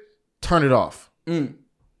could turn it off.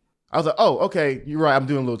 I was like, "Oh, okay, you're right. I'm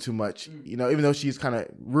doing a little too much." Even though she's kind of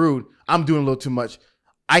rude, I'm doing a little too much.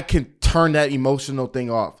 I can turn that emotional thing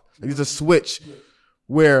off. Like, there's a switch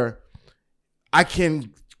where I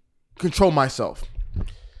can control myself.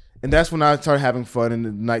 And that's when I started having fun and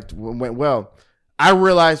the night went well. I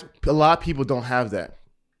realized a lot of people don't have that.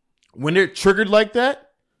 When they're triggered like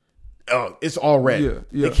that, it's all red. Yeah.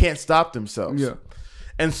 They can't stop themselves. Yeah.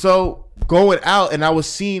 And so going out and I was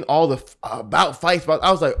seeing all the about fights,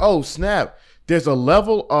 I was like, "Oh, snap. There's a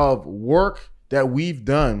level of work that we've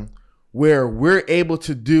done where we're able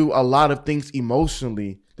to do a lot of things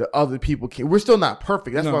emotionally that other people can't." We're still not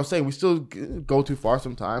perfect. That's what I'm saying. We still go too far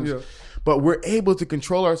sometimes. Yeah. But we're able to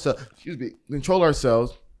control ourselves.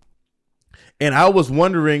 And I was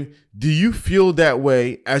wondering, do you feel that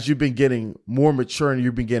way as you've been getting more mature and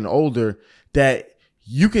you've been getting older, that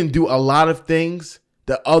you can do a lot of things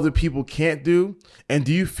that other people can't do? And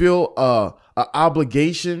do you feel an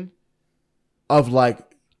obligation of like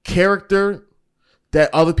character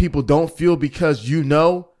that other people don't feel because you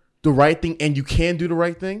know the right thing and you can do the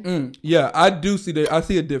right thing? Yeah, I do see that. I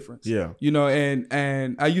see a difference. Yeah.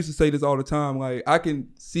 And I used to say this all the time. Like, I can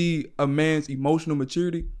see a man's emotional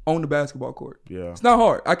maturity on the basketball court. Yeah. It's not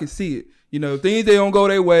hard. I can see it. Things they don't go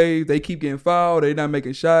their way, they keep getting fouled, they're not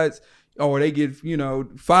making shots, or they get,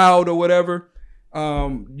 fouled or whatever.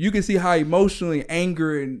 You can see how emotionally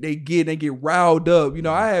angry and they get riled up.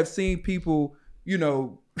 I have seen people,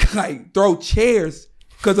 like throw chairs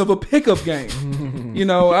because of a pickup game.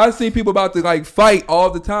 I see people about to like fight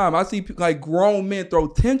all the time. I see like grown men throw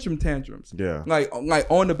tantrums. Yeah. Like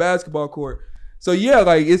on the basketball court. So yeah,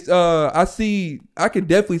 like it's I can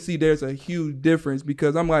definitely see there's a huge difference,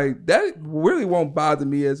 because I'm like, that really won't bother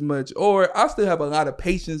me as much, or I still have a lot of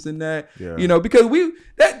patience in that. Yeah. Because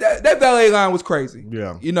that valet line was crazy.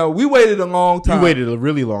 Yeah. We waited a long time. You waited a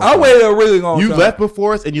really long time. I waited a really long time. You left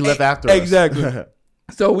before us and you left after us. Exactly.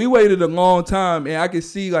 So we waited a long time, and I could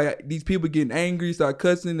see like these people getting angry, start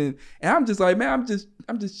cussing, and I'm just like, man,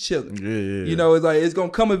 I'm just chilling. Yeah. It's like, it's gonna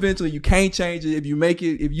come eventually. You can't change it. If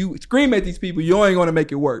you scream at these people, you ain't gonna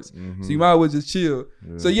make it worse. Mm-hmm. So you might as well just chill.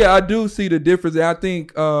 Yeah. So yeah, I do see the difference, and I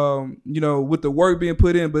think with the work being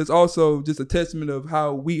put in, but it's also just a testament of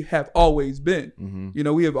how we have always been.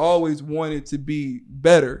 Mm-hmm. We have always wanted to be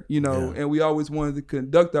better. And we always wanted to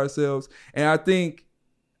conduct ourselves, and I think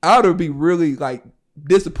I would be really like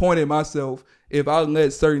disappointed in myself if I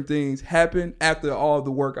let certain things happen after all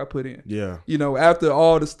the work I put in. Yeah. You know, after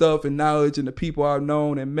all the stuff and knowledge and the people I've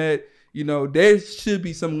known and met, you know, there should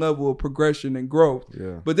be some level of progression and growth.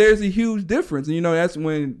 Yeah. But there's a huge difference. And, you know,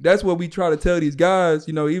 that's what we try to tell these guys,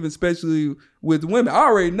 you know, even especially with women. I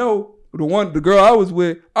already know the girl I was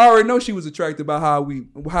with, I already know she was attracted by how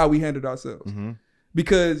we handled ourselves. Mm-hmm.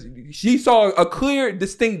 Because she saw a clear,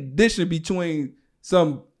 distinct distinction between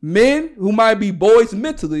some men who might be boys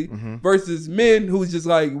mentally versus men who's just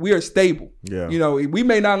like, we are stable. Yeah. You know, we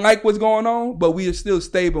may not like what's going on, but we are still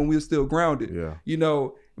stable and we are still grounded. Yeah. You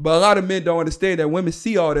know, but a lot of men don't understand that women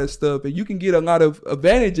see all that stuff and you can get a lot of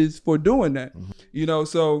advantages for doing that. You know,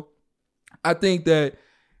 so I think that,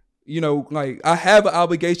 you know, like I have an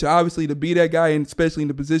obligation obviously to be that guy, and especially in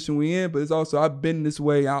the position we're in, but it's also I've been this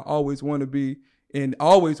way. I always want to be and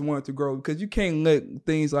always want to grow, because you can't let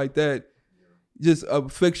things like that just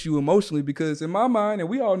affect you emotionally, because in my mind, and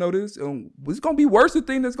we all know this, it's going to be worse the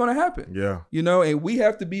thing that's going to happen. Yeah. You know, and we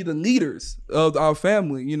have to be the leaders of our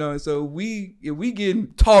family, you know, and so if we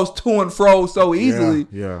get tossed to and fro so easily,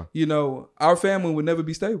 you know, our family would never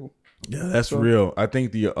be stable. Yeah, that's real. I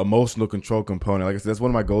think the emotional control component, like I said, that's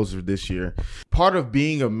one of my goals for this year. Part of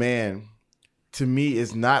being a man, to me,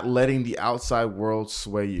 is not letting the outside world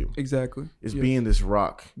sway you. Exactly. It's being this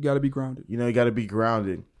rock. You got to be grounded. You know, you got to be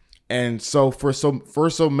grounded. And so for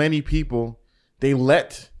so many people, they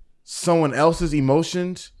let someone else's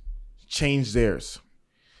emotions change theirs.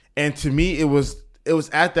 And to me, it was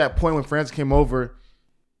at that point when Francis came over,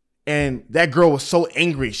 and that girl was so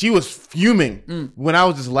angry. She was fuming. When I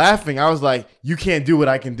was just laughing, I was like, you can't do what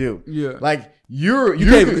I can do. Yeah. Like, you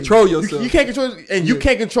can't even control yourself. You can't control, and you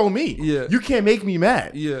can't control me. Yeah. You can't make me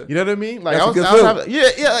mad. Yeah. You know what I mean? Like, That's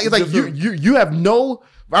it's like you have no.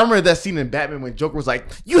 I remember that scene in Batman when Joker was like,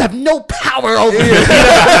 "You have no power over me."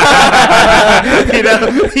 You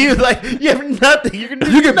know, he was like, "You have nothing. You can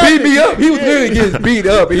beat me up." He was literally getting beat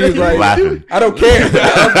up. He was like, laughing. "I don't care.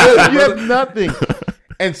 I'm good, you have nothing."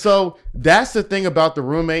 And so that's the thing about the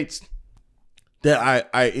roommates that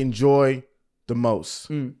I enjoy the most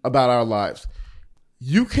about our lives.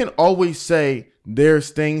 You can always say there's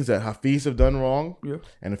things that Hafiz have done wrong,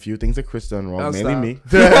 and a few things that Chris done wrong, mainly me.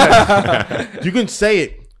 You can say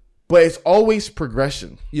it, but it's always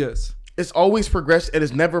progression. Yes. It's always progression, and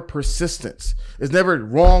it's never persistence. It's never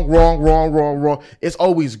wrong. It's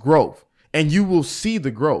always growth, and you will see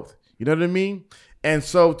the growth. You know what I mean? And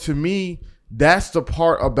so to me, that's the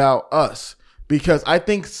part about us, because I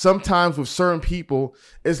think sometimes with certain people,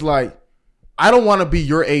 it's like, I don't want to be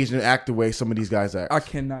your age and act the way some of these guys act. I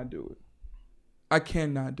cannot do it. I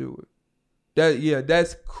cannot do it.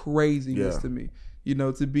 That's craziness to me. You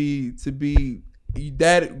know, to be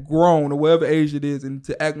that grown or whatever age it is, and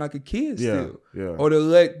to act like a kid still, or to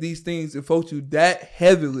let these things affect you that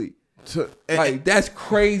heavily. That's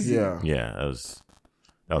crazy. Yeah,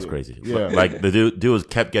 that was crazy. Yeah. Like the dude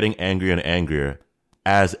kept getting angrier and angrier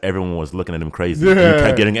as everyone was looking at him crazy. He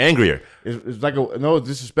kept getting angrier. It's like no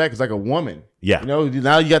disrespect. It's like a woman. Yeah. You know,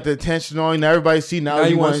 now you got the attention on you. Now everybody see. Now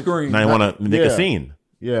you want to scream. Now you want to make a scene.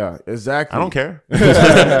 Yeah, exactly. I don't care.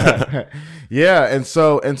 Yeah, and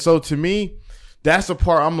so to me, that's the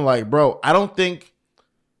part I'm like, bro, I don't think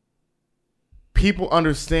people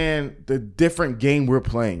understand the different game we're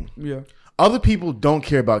playing. Yeah. Other people don't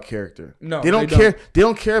care about character. No, they don't care. They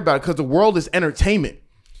don't care about it because the world is entertainment.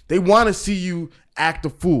 They want to see you act a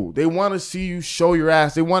fool. They want to see you show your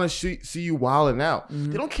ass. They want to see you wilding out.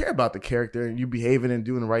 They don't care about the character and you behaving and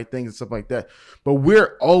doing the right things and stuff like that. But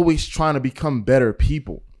we're always trying to become better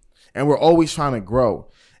people, and we're always trying to grow.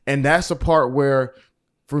 And that's the part where,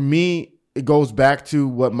 for me, it goes back to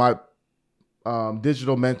what my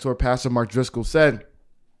digital mentor, Pastor Mark Driscoll, said.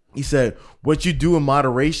 He said, what you do in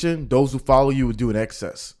moderation, those who follow you will do in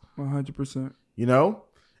excess. 100%. You know?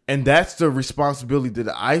 And that's the responsibility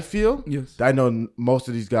that I feel. Yes. That I know most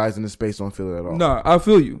of these guys in the space don't feel it at all. No, I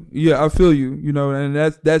feel you. Yeah, I feel you. You know, and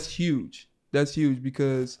that's huge. That's huge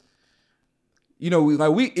because, you know, I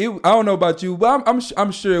don't know about you, but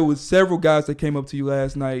I'm sure it was several guys that came up to you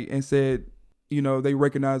last night and said, you know, they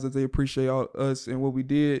recognize that they appreciate us and what we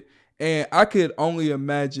did. And I could only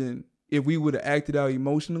imagine if we would have acted out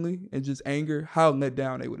emotionally and just anger, how let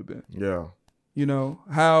down they would have been. Yeah. You know,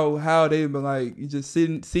 how they'd been like, just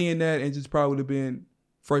seeing that and just probably would have been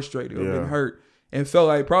frustrated or been hurt and felt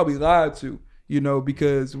like probably lied to, you know,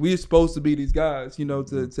 because we're supposed to be these guys, you know,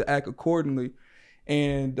 to act accordingly.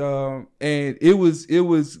 And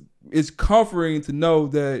it's comforting to know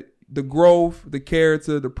that the growth, the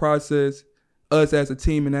character, the process us as a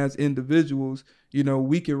team and as individuals, you know,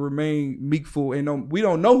 we can remain meekful and we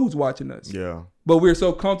don't know who's watching us. Yeah. But we're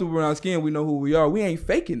so comfortable in our skin, we know who we are. We ain't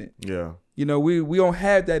faking it. Yeah. You know, we don't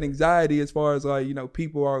have that anxiety as far as like, you know,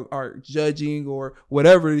 people are judging or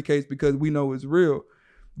whatever the case because we know it's real.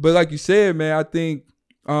 But like you said, man, I think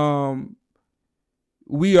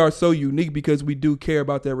we are so unique because we do care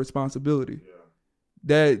about that responsibility.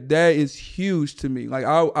 Yeah. That is huge to me. Like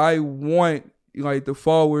I want like the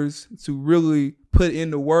forwards to really put in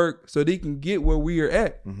the work so they can get where we are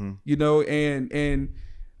at. Mm-hmm. You know, and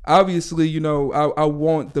obviously, you know, I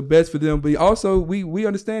want the best for them, but also we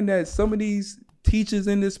understand that some of these teachers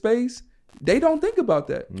in this space, they don't think about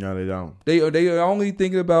that. No, they don't. They are only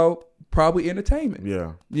thinking about probably entertainment.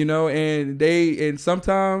 Yeah. You know, and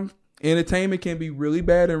sometimes entertainment can be really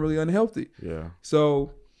bad and really unhealthy. Yeah.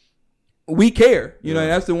 So we care, you know, and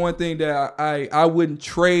that's the one thing that I wouldn't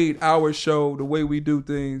trade our show the way we do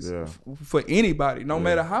things for anybody, no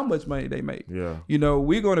matter how much money they make. Yeah. You know,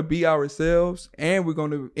 we're going to be ourselves and we're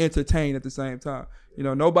going to entertain at the same time. You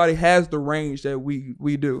know, nobody has the range that we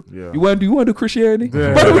do. Yeah. You want to do Christianity?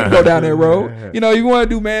 Yeah. Brother, we can go down that road. Yeah. You know, you want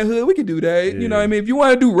to do manhood, we can do that. Yeah. You know what I mean? If you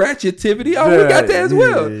want to do ratchetivity, we got that as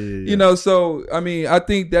well. Yeah. You know, so, I mean, I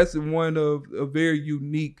think that's one of a very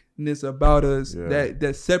uniqueness about us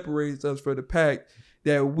that separates us from the pack,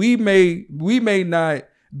 that we may not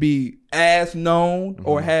be as known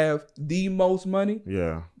or have the most money.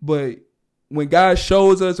 Yeah. But when God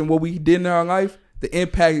shows us and what we did in our life, the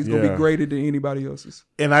impact is going to be greater than anybody else's.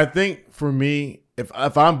 And I think for me, if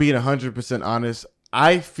I'm being 100% honest,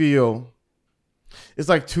 I feel it's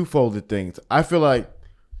like two-folded things. I feel like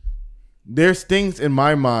there's things in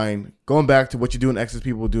my mind, going back to what you do in excess,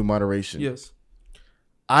 people do in moderation. Yes.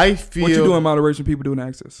 I feel... What you do in moderation, people do in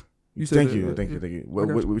excess. You said Thank you.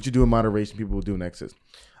 What you do in moderation, people will do in excess.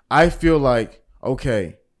 I feel like,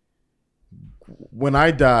 okay, when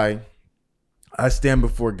I die, I stand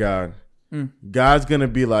before God. God's going to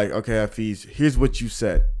be like, okay, Hafiz, here's what you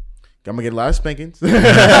said. I'm going to get a lot of spankings. I'm going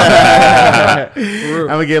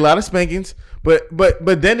to get a lot of spankings. But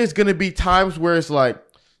then there's going to be times where it's like,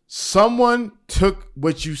 someone took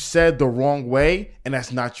what you said the wrong way, and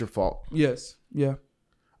that's not your fault. Yes. Yeah.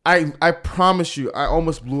 I promise you, I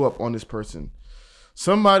almost blew up on this person.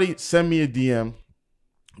 Somebody sent me a DM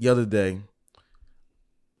the other day,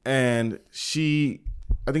 and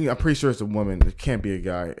I'm pretty sure it's a woman. It can't be a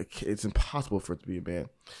guy. It's impossible for it to be a man.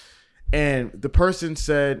 And the person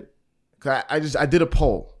said, I did a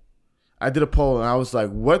poll. And I was like,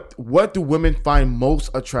 what do women find most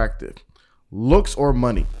attractive? Looks or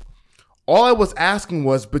money? All I was asking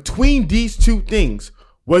was, between these two things,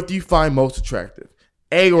 what do you find most attractive?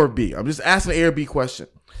 A or B? I'm just asking an A or B question.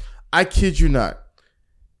 I kid you not.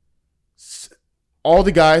 All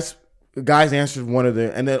the guys answered one of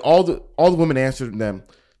them, and then all the women answered them.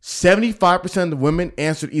 75% of the women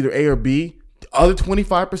answered either A or B. The other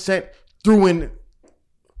 25% threw in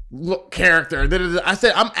look, character. I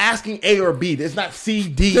said, I'm asking A or B. It's not C,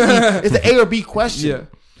 D, E. It's an A or B question. Yeah.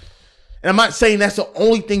 And I'm not saying that's the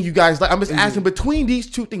only thing you guys like. I'm just asking, between these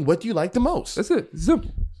two things, what do you like the most? That's it.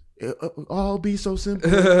 Simple. All be so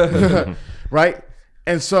simple. Right?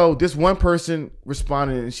 And so this one person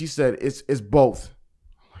responded, and she said, it's both.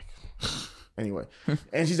 Anyway,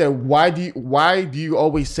 and she said, why do you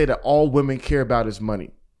always say that all women care about is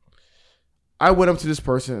money? I went up to this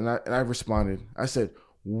person and I responded. I said,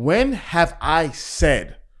 when have I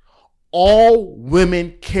said all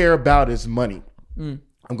women care about is money?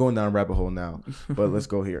 I'm going down a rabbit hole now, but let's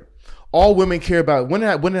go here. All women care about, when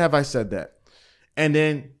have I said that? And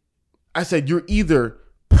then I said, you're either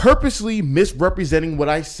purposely misrepresenting what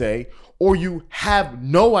I say, or you have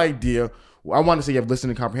no idea. I want to say you have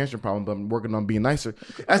listening comprehension problem, but I'm working on being nicer.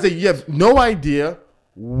 I said, you have no idea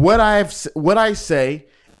what I say,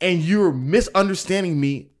 and you're misunderstanding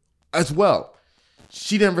me as well.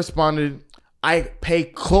 She then responded, I pay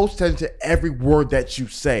close attention to every word that you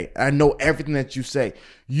say. I know everything that you say.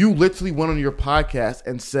 You literally went on your podcast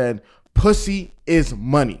and said, pussy is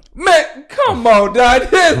money. Man, come on, dog.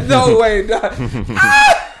 There's no way, dog.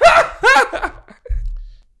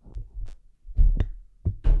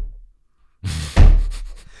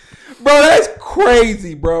 Bro, that's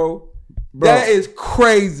crazy, bro. That is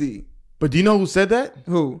crazy. But do you know who said that?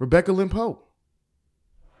 Who? Rebecca Lynn Pope.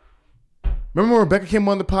 Remember when Rebecca came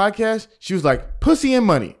on the podcast? She was like, pussy and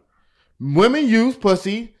money. Women use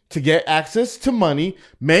pussy to get access to money.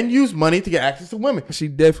 Men use money to get access to women. She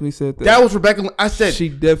definitely said that. That was Rebecca. I said,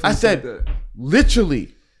 I said that.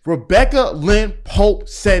 Literally, Rebecca Lynn Pope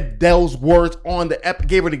said those words on the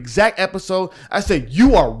gave her the exact episode. I said,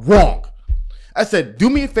 you are wrong. I said, do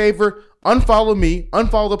me a favor, unfollow me,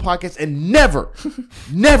 unfollow the podcast, and never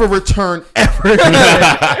return ever.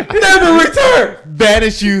 Never return.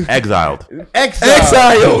 Banish you. Exiled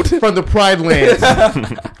From the Pride Lands.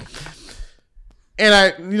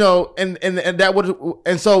 And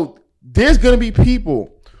and so there's gonna be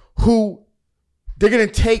people who they're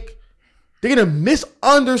gonna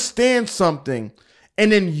misunderstand something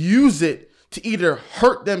and then use it to either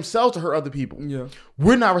hurt themselves or hurt other people. Yeah.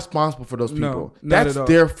 We're not responsible for those people. No, that's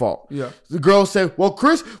their fault. Yeah. The girl said, well,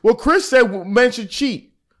 Chris said men should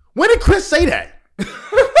cheat. When did Chris say that?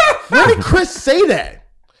 When did Chris say that?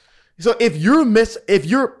 So if you're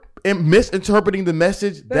misinterpreting the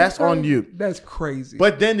message, that's on you. That's crazy.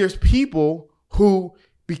 But then there's people who,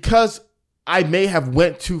 because I may have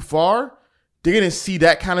went too far, they're going to see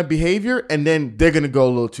that kind of behavior and then they're going to go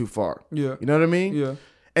a little too far. Yeah. You know what I mean? Yeah.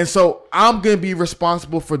 And so I'm going to be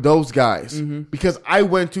responsible for those guys because I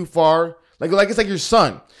went too far. Like it's like your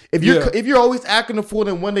son. If you're always acting a fool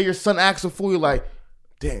and one day your son acts a fool, you're like,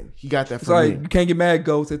 damn, he got that from me. You can't get mad at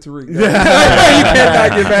Ghost at Tariq. You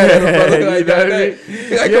cannot get mad at him, brother. Like that.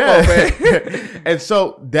 Come on, man. And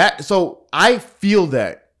so I feel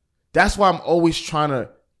that. That's why I'm always trying to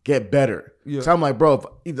get better. Yeah. So I'm like, bro,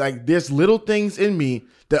 there's little things in me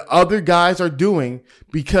that other guys are doing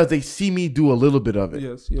because they see me do a little bit of it.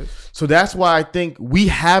 Yes. So that's why I think we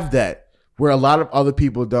have that where a lot of other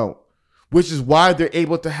people don't, which is why they're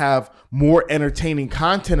able to have more entertaining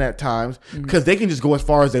content at times because they can just go as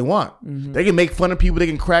far as they want. They can make fun of people. They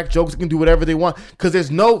can crack jokes. They can do whatever they want because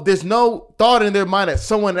there's no thought in their mind that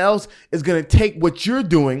someone else is going to take what you're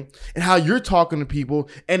doing and how you're talking to people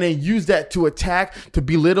and then use that to attack, to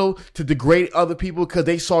belittle, to degrade other people because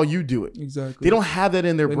they saw you do it. Exactly. They don't have that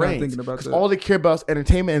in their brains. Because all they care about is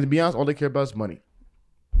entertainment, and to be honest, all they care about is money.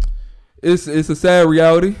 It's a sad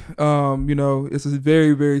reality. It's a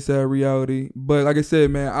very, very sad reality. But like I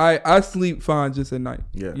said, man, I sleep fine just at night.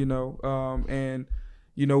 Yeah.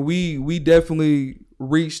 We definitely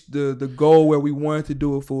reached the goal where we wanted to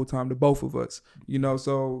do it full time, the both of us.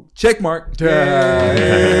 So check mark.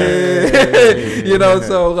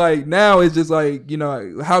 So like now it's just like,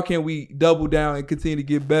 how can we double down and continue to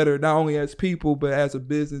get better, not only as people, but as a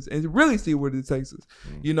business and really see where it takes us,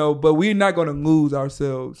 but we're not going to lose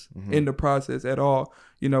ourselves in the process at all.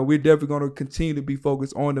 We're definitely going to continue to be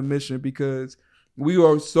focused on the mission because we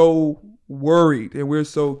are so worried and we're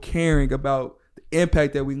so caring about the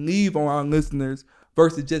impact that we leave on our listeners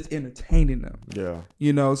versus just entertaining them. Yeah.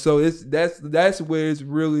 So that's where it's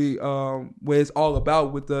really where it's all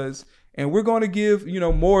about with us. And we're going to give,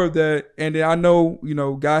 more of that. And then I know,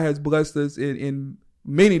 God has blessed us in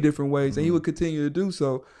many different ways and he will continue to do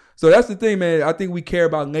so. So that's the thing, man. I think we care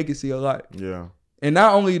about legacy a lot. Yeah. And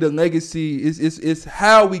not only the legacy, it's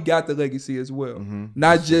how we got the legacy as well.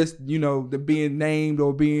 Not just, the being named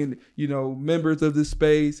or being, members of the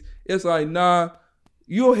space. It's like, nah,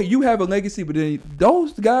 you have a legacy, but then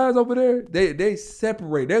those guys over there, they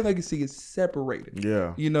separate. Their legacy is separated.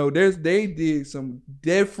 Yeah. They did some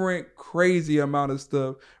different crazy amount of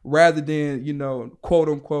stuff rather than, quote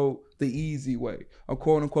unquote, the easy way or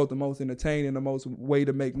quote unquote the most entertaining, the most way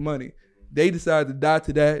to make money. They decided to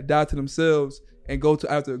die to themselves and go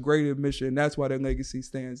after a greater mission. And that's why their legacy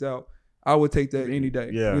stands out. I would take that any day.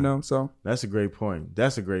 Yeah. So that's a great point. I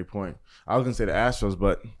was gonna say the Astros,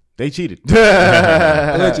 but they cheated.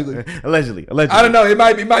 Allegedly. I don't know. It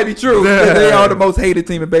might be true. They are the most hated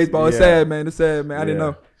team in baseball. It's sad, man. I didn't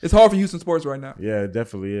know. It's hard for Houston sports right now. Yeah, it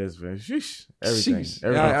definitely is, man. Sheesh. Everything.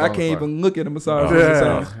 I can't even look at them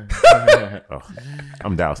aside.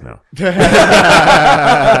 I'm Dallas now.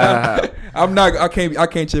 I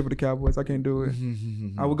can't cheer for the Cowboys. I can't do it.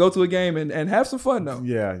 I will go to a game and have some fun though.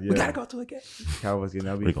 Yeah. We gotta go to a game. Cowboys game,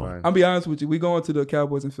 that'll be fun. I'll be honest with you. We going to the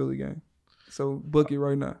Cowboys and Philly game. So book it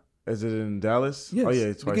right now. Is it in Dallas? Yes. Oh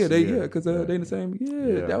yeah, twice. Because they in the same.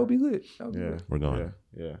 Yeah, that would be lit. We're going.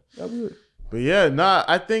 Yeah. That would be lit. But yeah,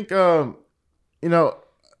 I think in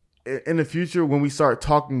the future when we start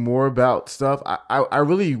talking more about stuff, I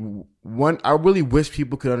really wish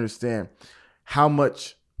people could understand how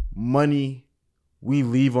much money we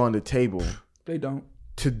leave on the table. They don't.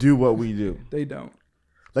 To do what we do. They don't.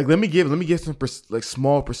 Like let me give some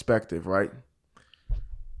small perspective, right?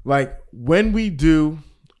 Like when we do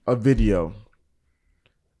a video,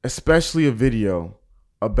 especially a video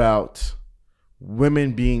about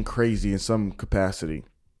women being crazy in some capacity,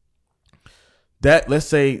 that let's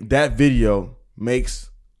say that video makes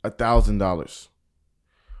 $1,000.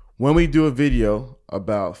 When we do a video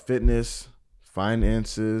about fitness,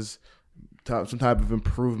 finances, some type of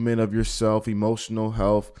improvement of yourself, emotional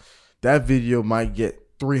health, that video might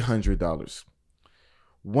get $300.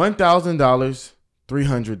 $1,000,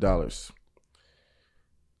 $300.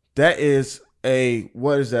 That is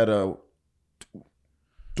what is that?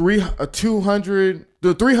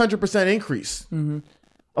 The 300% increase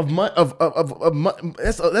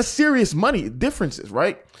that's serious money differences,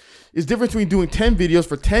 right? It's different between doing 10 videos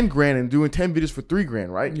for 10 grand and doing 10 videos for $3,000,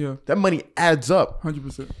 right? Yeah. That money adds up.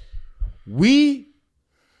 100%. We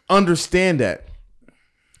understand that.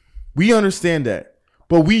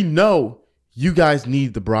 But we know you guys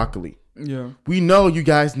need the broccoli. Yeah. We know you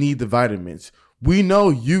guys need the vitamins. We know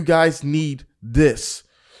you guys need this.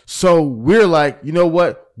 So we're like, you know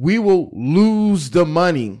what? We will lose the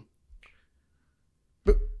money.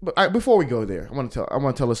 But before we go there, I want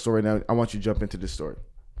to tell a story now. I want you to jump into this story.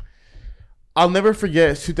 I'll never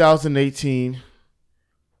forget 2018.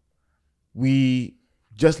 We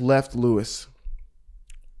just left Lewis.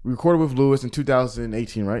 We recorded with Lewis in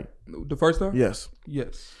 2018, right? The first time? Yes.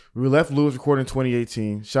 Yes. We left Lewis recording in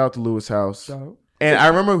 2018. Shout out to Lewis House. Shout out. And I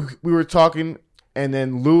remember we were talking, and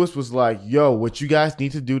then Lewis was like, yo, what you guys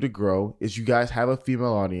need to do to grow is you guys have a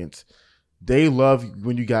female audience. They love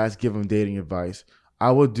when you guys give them dating advice.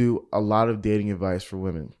 I will do a lot of dating advice for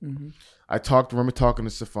women. Mm-hmm. I remember talking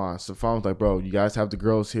to Stefan. Stefan was like, bro, you guys have the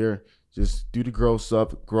girls here. Just do the girl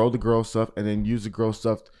stuff, grow the girl stuff, and then use the girl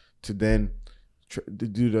stuff to then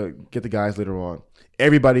get the guys later on.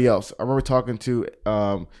 Everybody else. I remember talking to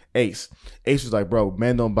Ace. Ace was like, bro,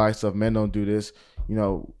 men don't buy stuff. Men don't do this. You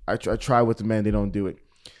know, I try with the men. They don't do it.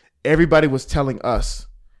 Everybody was telling us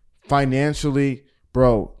financially,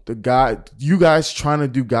 bro, you guys trying to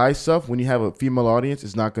do guy stuff when you have a female audience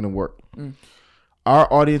is not going to work. Our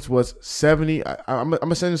audience was 70. I'm going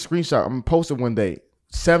to send a screenshot. I'm going to post it one day.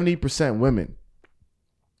 70% women.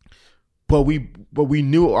 But we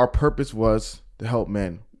knew our purpose was to help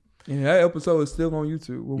men. And that episode is still on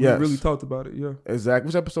YouTube where we really talked about it. Yeah. Exactly.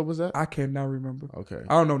 Which episode was that? I cannot remember. Okay.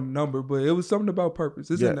 I don't know the number, but it was something about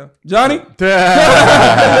purpose. It's in there. Johnny?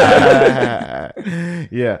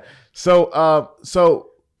 Yeah.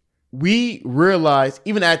 So we realized,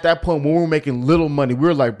 even at that point when we were making little money, we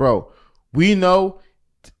were like, bro, we know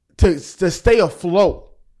to stay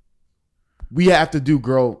afloat, we have to do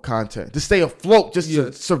girl content. To stay afloat, just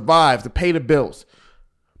to survive, to pay the bills.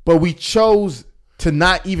 But we chose to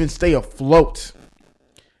not even stay afloat,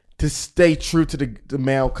 to stay true to the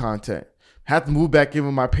male content. Had to move back in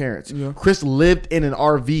with my parents. Yeah. Chris lived in an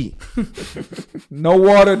RV. No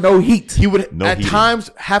water, no heat. He would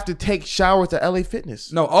times have to take showers at LA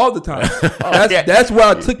Fitness. No, all the time. That's where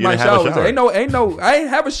I took my showers. Ain't no. I ain't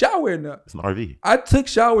have a shower in there. It's an RV. I took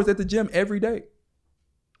showers at the gym every day.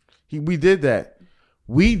 We did that.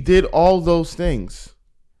 We did all those things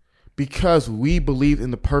because we believed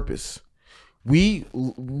in the purpose. We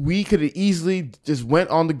could have easily just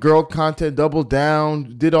went on the girl content, doubled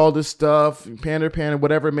down, did all this stuff, pander,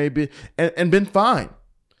 whatever it may be, and been fine.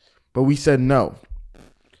 But we said no.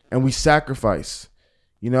 And we sacrificed,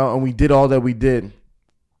 and we did all that we did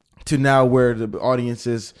to now where the audience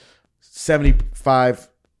is 75%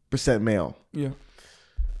 male. Yeah.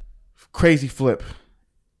 Crazy flip.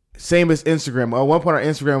 Same as Instagram. At one point, our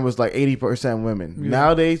Instagram was like 80% women. Yeah.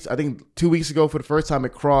 Nowadays, I think 2 weeks ago, for the first time,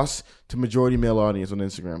 it crossed to majority male audience on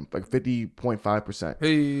Instagram, like 50.5%.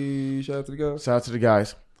 Hey, shout out to the guys. Shout out to the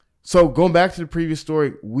guys. So going back to the previous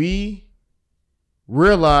story, we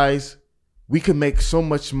realized we could make so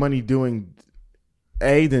much money doing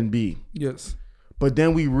A than B. Yes. But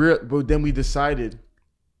then we decided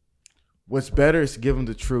what's better is to give them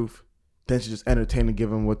the truth than to just entertain and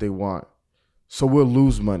give them what they want. So we'll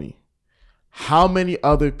lose money. How many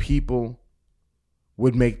other people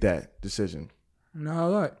would make that decision? Not a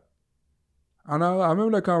lot. I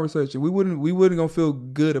remember that conversation. We wouldn't gonna feel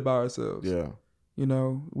good about ourselves. Yeah.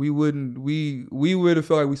 We wouldn't. We would have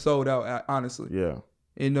felt like we sold out. Honestly. Yeah.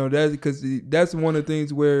 That's because that's one of the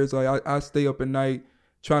things where it's like I stay up at night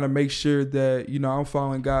trying to make sure that I'm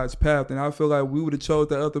following God's path, and I feel like we would have chose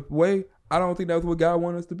the other way. I don't think that's what God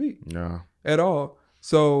wanted us to be. No. At all.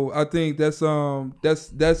 So I think that's a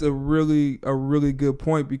really good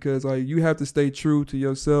point because like you have to stay true to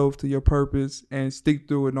yourself, to your purpose, and stick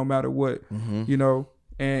through it no matter what. Mm-hmm.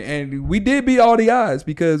 And we did beat all the odds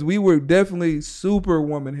because we were definitely super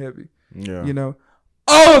woman heavy. Yeah.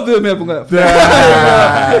 All of them have left.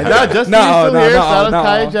 Not just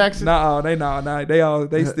Kaya Jackson.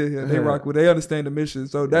 They still here. They rock with. They understand the mission.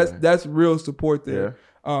 So that's real support there. Yeah.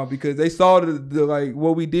 Because they saw the like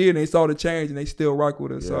what we did and they saw the change and they still rock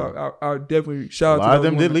with us. So I definitely shout out to a lot of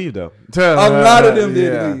them did leave though. A lot of them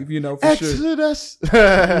did leave, for Exodus.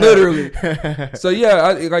 Sure. Literally. So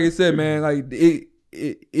like I said, man, like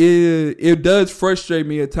it does frustrate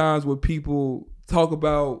me at times when people talk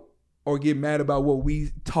about or get mad about what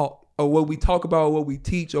we taught or what we talk about, or what we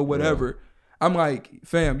teach, or whatever. I'm like,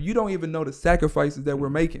 fam, you don't even know the sacrifices that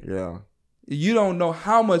we're making. Yeah. You don't know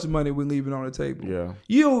how much money we're leaving on the table. Yeah.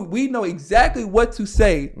 We know exactly what to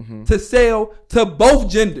say to sell to both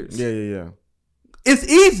genders. Yeah. It's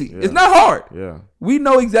easy. It's not hard. Yeah. We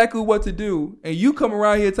know exactly what to do. And you come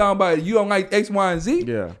around here talking about you don't like X, Y, and Z.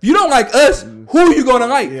 Yeah. If you don't like us, who are you going to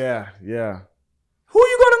like? Yeah. Who are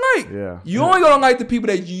you going to like? Yeah. You only going to like the people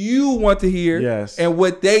that you want to hear and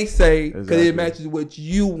what they say because it matches what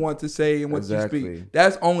you want to say and what you speak.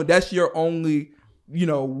 That's your only,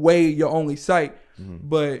 way, your only sight.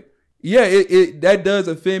 But yeah, it that does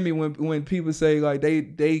offend me when people say like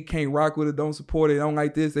they can't rock with it, don't support it, they don't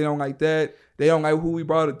like this, they don't like that, they don't like who we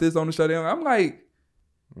brought this on the show. I'm like,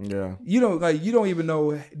 you don't even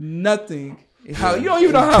know nothing. How you don't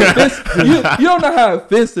even know how offensive, you don't know how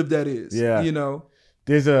offensive that is. Yeah.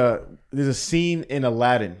 There's a scene in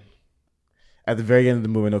Aladdin at the very end of the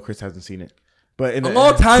movie. I know Chris hasn't seen it. But a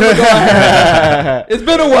long time ago, it's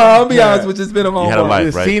been a while. I'll be honest with you, it's been a long while.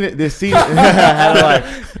 Life, right? This scene, I had a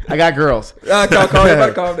life. I got girls.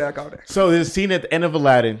 Calm down. So there's a scene at the end of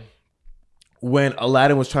Aladdin when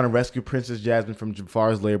Aladdin was trying to rescue Princess Jasmine from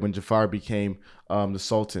Jafar's lair when Jafar became the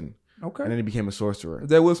Sultan. Okay. And then he became a sorcerer. Is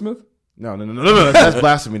that Will Smith? No. That's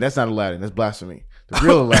blasphemy. That's not Aladdin. That's blasphemy. The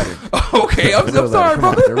real Aladdin. Okay, I'm sorry,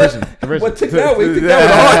 brother. The original. What took that away?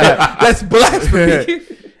 That's blasphemy.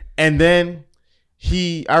 And then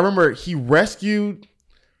I remember he rescued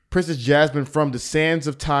Princess Jasmine from the sands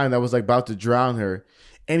of time that was like about to drown her.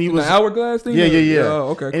 And he was the hourglass thing? Yeah. Oh,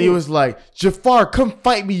 okay. And cool. he was like, Jafar, come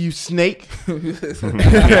fight me, you snake. And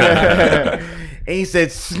he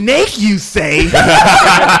said, snake, you say?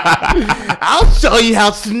 I'll show you how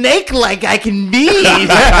snake-like I can be.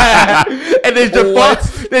 And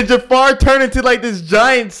then Jafar turned into like this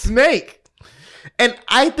giant snake. And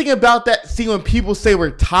I think about that scene when people say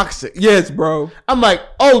we're toxic. Yes, bro. I'm like,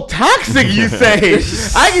 oh, toxic, you say?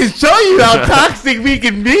 I can show you how toxic we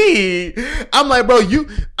can be. I'm like, bro,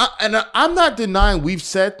 I'm not denying we've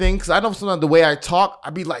said things. Because I know sometimes the way I talk,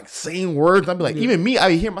 I be like saying words. I be like, even me, I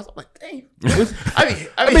be hearing myself like, dang.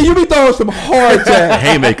 I mean, you be throwing some hard jabs.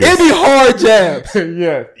 Haymakers. It be hard jabs.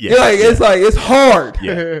 Yeah. It's hard.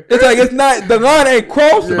 Yeah. It's like it's not the line ain't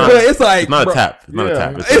crossed, but it's like it's not a tap. It's not a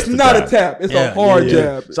tap. It's not a tap. It's a hard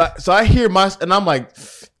jab. So I hear and I'm like,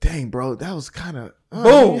 dang, bro, that was kind of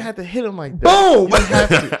boom. You had to hit him like that. Boom.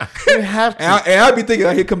 You have to. And I be thinking,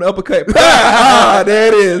 here come the uppercut. There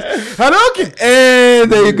it is. Hadouken.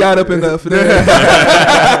 And there you got up enough.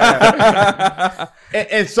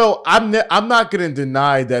 And so I'm not going to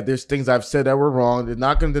deny that there's things I've said that were wrong. I'm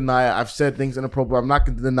not going to deny I've said things inappropriate. I'm not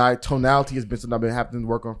going to deny tonality has been something I've been having to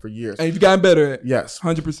work on for years. And you've gotten better at it. Yes.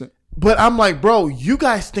 100%. But I'm like, bro, you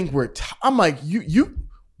guys think I'm like, you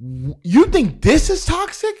think this is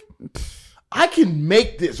toxic? I can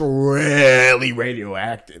make this really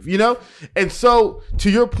radioactive, And so to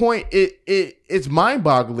your point, it's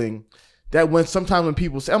mind-boggling that sometimes when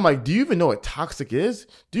people say, I'm like, do you even know what toxic is?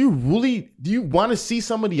 Do you want to see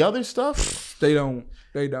some of the other stuff? They don't.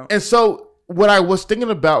 And so what I was thinking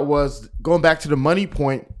about was going back to the money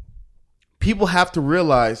point. People have to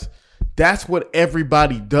realize that's what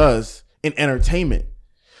everybody does in entertainment.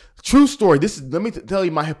 True story. Let me tell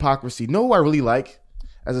you my hypocrisy. Know who I really like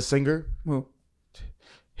as a singer? Who?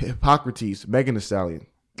 Hippocrates, Megan Thee Stallion.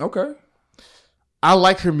 Okay. I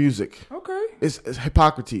like her music. Okay. It's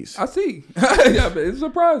Hippocrates. I see. Yeah, but it's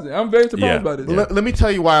surprising. I'm very surprised by this. Yeah. Let me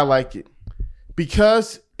tell you why I like it.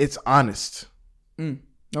 Because it's honest.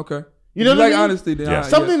 Okay. You know what like I mean? Honesty, then yeah.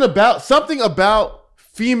 Something about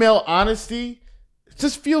female honesty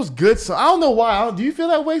just feels good. So I don't know why. Do you feel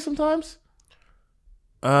that way sometimes?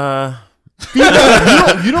 You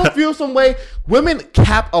don't feel some way. Women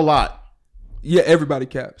cap a lot. Yeah, everybody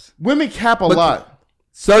caps. Women cap a lot.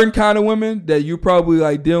 Certain kind of women that you probably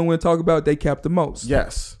like dealing with, talk about, they cap the most.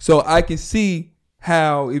 Yes. So I can see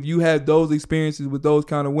how if you have those experiences with those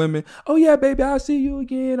kind of women, oh yeah, baby, I'll see you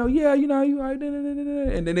again. Oh yeah, you right,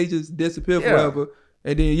 and then they just disappear forever.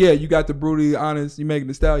 And then you got the brutally honest, you Megan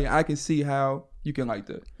Thee Stallion. I can see how you can like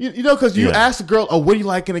that. Because you ask a girl, what do you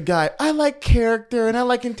like in a guy? I like character and I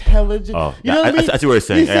like intelligence. Oh, you know what I mean? I see what you're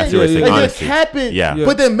saying. I see what you're saying. Honestly. Yeah.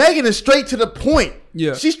 But then Megan is straight to the point.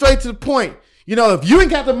 Yeah. She's straight to the point. If you ain't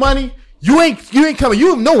got the money, you ain't coming.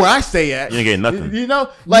 You know where I stay at. You ain't getting nothing.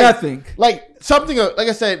 Nothing. Like something, like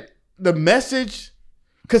I said, the message,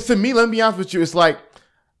 because to me, let me be honest with you, it's like,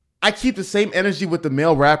 I keep the same energy with the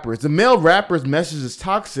male rappers. The male rappers' message is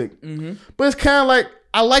toxic, but it's kind of like,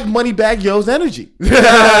 I like Moneybagg Yo's energy.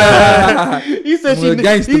 He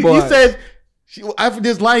said after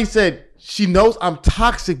this line, he said, she knows I'm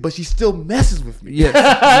toxic, but she still messes with me. Yes.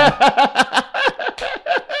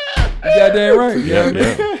 You goddamn right. You know what I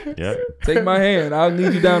mean? Yeah. Take my hand. I'll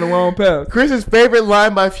lead you down the wrong path. Chris's favorite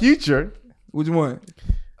line by Future, Which one?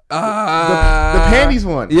 the panties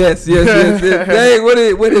one. Yes. Hey, what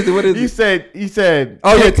is it? He said.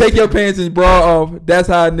 Oh yeah, take your pants and bra off. That's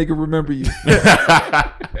how a nigga remember you.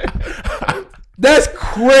 That's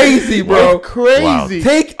crazy, bro. That's crazy. Wow.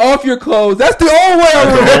 Take off your clothes. That's the only way I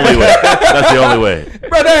That's remember. the only way. That's the only way.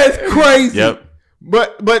 Bro, that is crazy. Yep.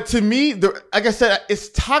 But to me, like I said, it's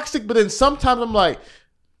toxic. But then sometimes I'm like,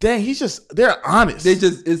 dang, they're honest.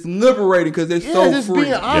 It's liberating because they're so just free.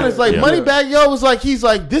 being honest. Yeah, like yeah. Moneybagg Yo was like, he's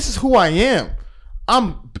like, this is who I am.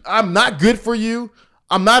 I'm not good for you.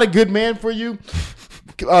 I'm not a good man for you.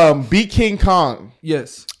 Beat King Kong.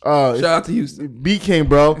 Yes. Shout out to Houston. Beat King,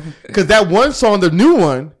 bro. Because that one song, the new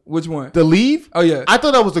one, Which one? The Leave. Oh yeah. I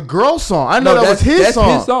thought that was a girl song. I know No, that was his that's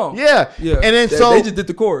song. his song. Yeah. Yeah. And then they just did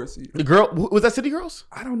the chorus. the girl, was that City Girls?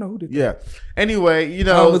 I don't know who did that. Yeah. Anyway, you I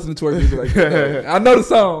know. don't listen to twerk music like that. I know the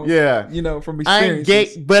song. Yeah. You know, from I ain't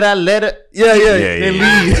experience. gay, but I let it. Yeah. And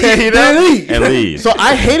leave. You know? And leave. So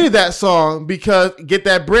I hated that song because get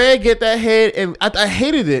that bread, get that head, and I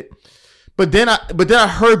hated it. But then I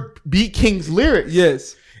heard Beat King's lyrics.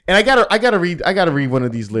 Yes. And I gotta read one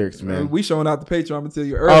of these lyrics, man. We showing out the Patreon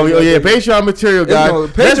material Oh earlier. yeah, Patreon material, guys.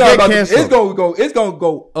 Let's get canceled. It's gonna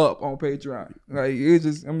go up on Patreon. Like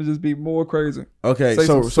I'm gonna just be more crazy. Okay, Say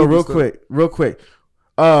so some real stupid quick.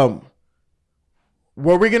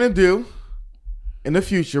 What we're gonna do in the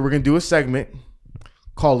future, we're gonna do a segment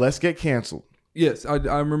called "Let's Get Canceled." Yes, I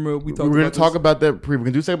remember we talked. We're gonna about talk this. about that. We're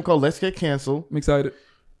gonna do a segment called "Let's Get Canceled," I'm excited.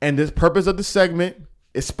 and the purpose of the segment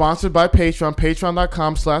is sponsored by Patreon.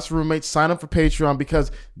 Patreon.com/roommates. Sign up for Patreon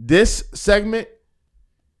because this segment,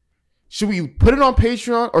 should we put it on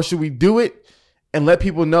Patreon or should we do it and let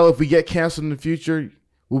people know if we get canceled in the future,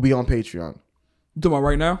 we'll be on Patreon? You talking about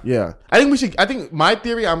right now? Yeah, I think my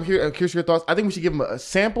theory. I'm curious your thoughts. I think we should give them a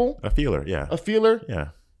sample, A feeler. Yeah. a feeler, Yeah.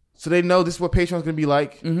 so they know this is what Patreon's gonna be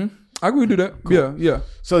like. Mm-hmm. I agree to do that. Cool. Yeah.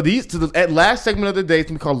 So at last segment of the day, it's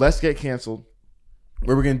gonna be called "Let's Get Canceled,"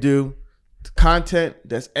 where we're gonna do content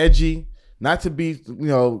that's edgy, not to be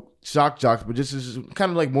shock jocks, but just kind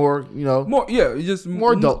of like more Just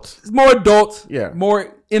more adult. It's more adult. Yeah.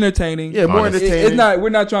 More entertaining. Yeah, more Honest. entertaining. It's not. We're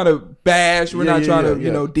not trying to bash. We're not trying to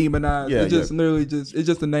demonize. Yeah, It's just literally it's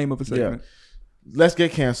just the name of a segment. Let's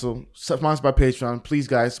Get Canceled. Sponsored by Patreon. Please,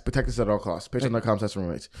 guys, protect us at all costs.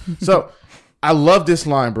 Patreon.com/roommates. So, I love this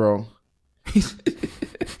line, bro.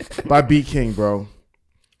 By Beat King, bro.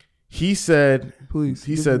 He said, Please.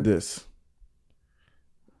 he said this.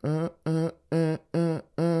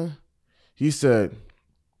 He said,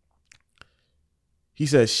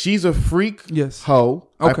 she's a freak Yes. hoe.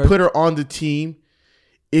 Okay. I put her on the team.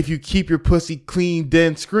 If you keep your pussy clean,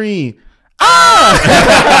 then scream. Ah!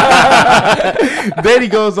 Then he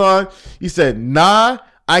goes on. He said, nah,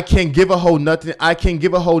 I can't give a hoe nothing. I can't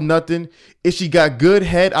give a hoe nothing. If she got good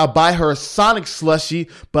head, I'll buy her a Sonic slushie,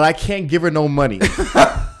 but I can't give her no money. A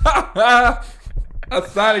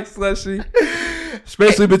Sonic slushie.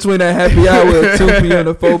 Especially between that happy hour of 2 p.m.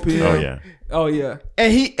 to 4 p.m. Oh yeah. Oh, yeah.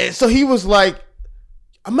 And he was like,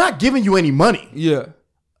 I'm not giving you any money. Yeah.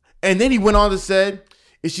 And then he went on to said,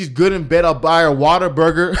 if she's good in bed, I'll buy her a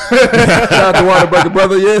Whataburger. Shout out to Whataburger,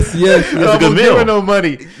 brother. Yes. That's a good I won't give meal. her no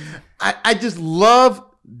money. I just love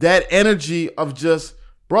that energy of just,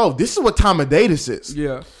 bro, this is what time of day this is.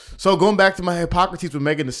 Yeah. So going back to my Hippocrates with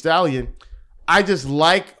Megan Thee Stallion, I just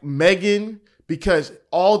like Megan because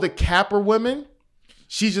all the capper women,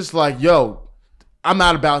 she's just like, yo, I'm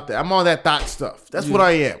not about that. I'm on that thought stuff. That's what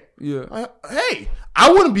I am. Yeah. Hey,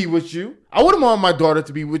 I wouldn't be with you. I wouldn't want my daughter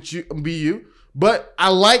to be with you, be you. But I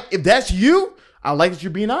like, if that's you, I like that you're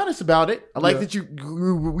being honest about it. I like that you're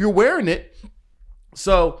wearing it.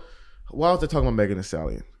 So why was I talking about Megan Thee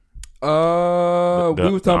Stallion? We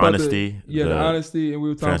were talking honesty, about the honesty, and we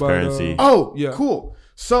were talking transparency. about Cool.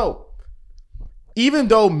 So even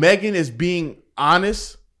though Megan is being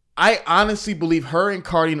honest, I honestly believe her and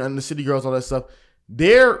Cardi and the City Girls, all that stuff,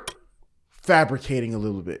 they're fabricating a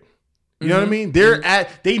little bit. You know what I mean?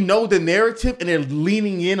 They know the narrative and they're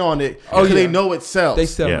leaning in on it because they know it sells. They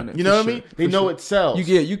selling it. You know what I mean? They know it sells.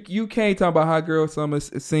 You can't talk about hot girl summer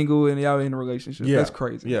is single and y'all in a relationship. Yeah. That's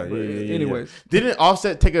crazy. Yeah. Anyways, Didn't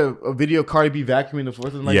Offset take a video of Cardi B vacuuming the floor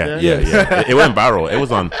or something like that? Yeah. It went viral. It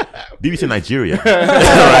was on BBC Nigeria.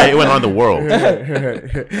 Right? It went on the world.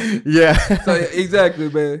 Yeah. So exactly,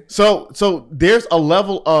 man. So there's a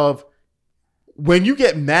level of when you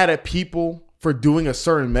get mad at people for doing a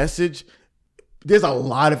certain message, there's a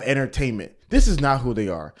lot of entertainment. This is not who they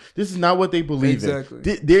are. This is not what they believe in.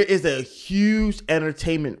 There is a huge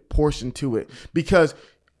entertainment portion to it because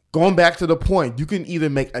going back to the point, you can either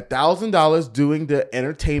make $1,000 doing the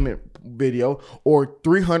entertainment video or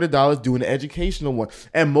 $300 doing the educational one.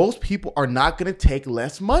 And most people are not going to take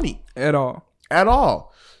less money. At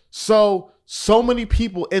all. So many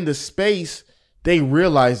people in the space, they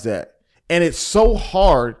realize that. And it's so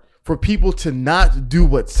hard for people to not do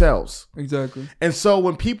what sells. Exactly. And so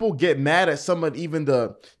when people get mad at some of even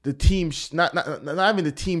the team, not even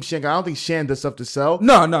the team Shan, I don't think Shan does stuff to sell.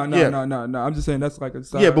 No. I'm just saying that's like a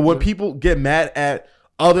side. Yeah, but when people get mad at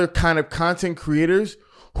other kind of content creators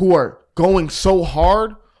who are going so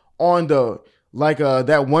hard on the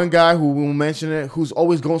that one guy who we mentioned it, who's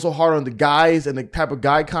always going so hard on the guys and the type of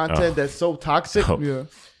guy content that's so toxic. Yeah.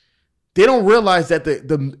 They don't realize that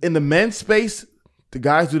the in the men's space, the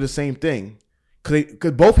guys do the same thing.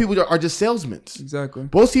 Because both people are just salesmen. Exactly.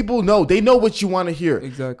 Both people know. They know what you want to hear.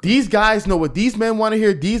 Exactly. These guys know what these men want to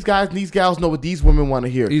hear. These guys and these gals know what these women want to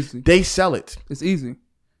hear. Easy. They sell it. It's easy.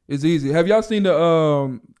 Have y'all seen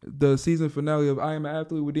the season finale of I Am an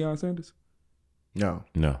Athlete with Deion Sanders? No.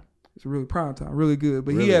 It's really prime time, really good.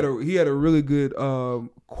 But Really? he had a really good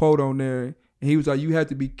quote on there, and he was like, "You have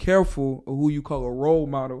to be careful of who you call a role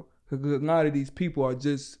model, because a lot of these people are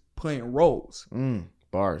just playing roles."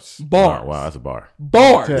 Bars. Wow, that's a bar.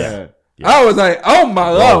 Bars. Yeah. I was like, "Oh my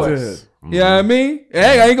Lord." Mm-hmm. You know what I mean?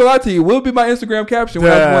 Hey, I ain't gonna lie to you. Will be my Instagram caption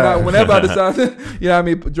whenever I decide to, you know what I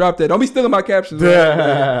mean, drop that. Don't be stealing my captions.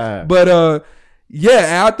 But yeah,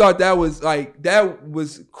 and I thought that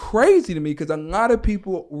was crazy to me because a lot of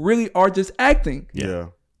people really are just acting. Yeah.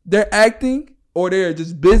 They're acting, or they're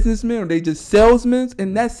just businessmen, or they just salesmen,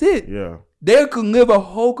 and that's it. Yeah. They could live a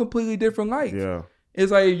whole completely different life. Yeah.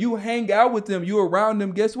 It's like if you hang out with them, you around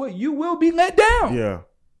them, guess what? You will be let down. Yeah.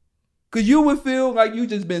 Because you would feel like you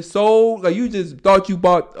just been sold, like you just thought you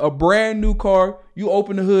bought a brand new car, you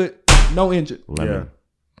open the hood, no engine. Lemon.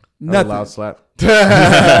 Nothing. Loud slap.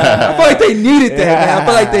 I feel like they needed that, man. I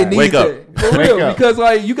feel like they needed Wake up. that. For real. Because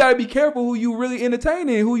like you gotta be careful who you really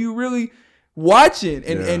entertaining, who you really watching,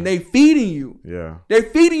 and they feeding you. Yeah. They're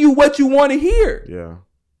feeding you what you want to hear. Yeah.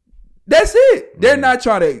 That's it. They're not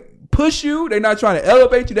trying to push you. They're not trying to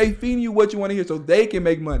elevate you. They feeding you what you want to hear so they can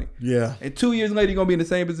make money. Yeah. And 2 years later, you're going to be in the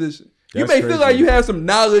same position. You That's may crazy. feel like you have some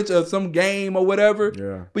knowledge of some game or whatever.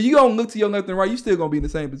 Yeah. But you going to look to your left and right. You still going to be in the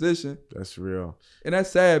same position. That's real. And that's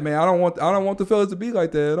sad, man. I don't want the fellas to be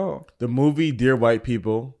like that at all. The movie Dear White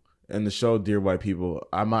People and the show Dear White People,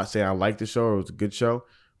 I'm not saying I liked the show or it was a good show,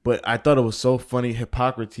 but I thought it was so funny.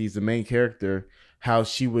 Hippocrates, the main character, how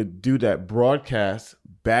she would do that broadcast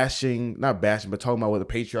talking about with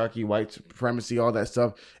the patriarchy, white supremacy, all that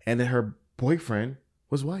stuff. And then her boyfriend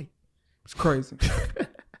was white. It's crazy.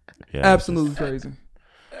 Yeah, Absolutely crazy.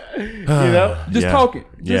 You know? Just talking.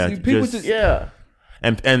 People just Yeah.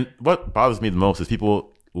 And what bothers me the most is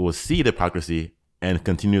people will see the hypocrisy and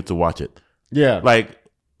continue to watch it. Yeah. Like,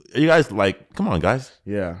 you guys, come on, guys.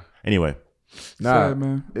 Yeah. Anyway. Nah, sad,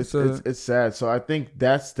 man. It's sad. So I think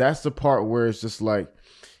that's the part where it's just like,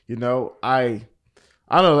 you know, I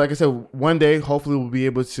don't know. Like I said, one day, hopefully we'll be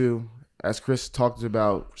able to, as Chris talked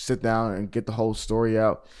about, sit down and get the whole story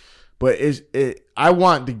out. But I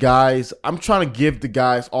want the guys, I'm trying to give the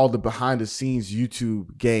guys all the behind the scenes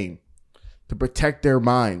YouTube game to protect their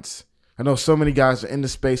minds. I know so many guys are in the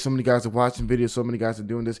space, so many guys are watching videos, so many guys are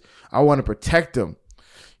doing this. I want to protect them,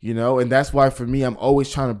 you know, and that's why for me, I'm always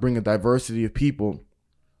trying to bring a diversity of people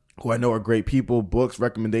who I know are great people, books,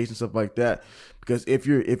 recommendations, stuff like that. Because if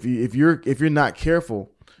you're not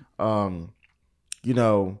careful, you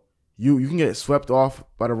know, you can get swept off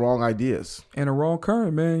by the wrong ideas and a wrong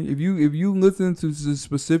current, man. If you listen to a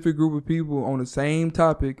specific group of people on the same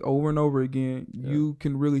topic over and over again, you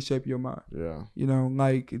can really shape your mind. Yeah. You know,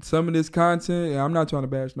 like some of this content, and I'm not trying to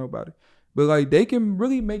bash nobody, but like they can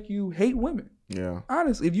really make you hate women. Yeah.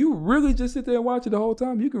 Honestly, if you really just sit there and watch it the whole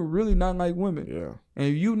time, you can really not like women. Yeah. And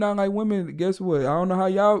if you not like women, guess what? I don't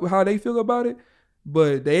know how they feel about it,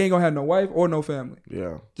 but they ain't gonna have no wife or no family.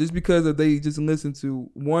 Yeah. Just because of they just listen to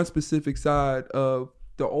one specific side of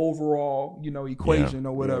the overall, you know, equation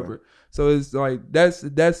or whatever. Yeah. So it's like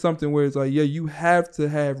that's something where it's like, yeah, you have to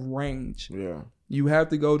have range. Yeah. You have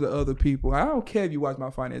to go to other people. I don't care if you watch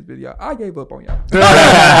my finance video. I gave up on y'all.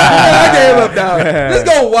 I gave up, dog. Let's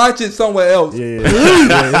go watch it somewhere else. Yeah. Please.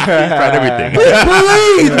 Tried everything.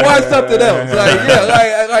 Please watch something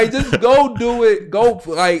else. Like just go do it. Go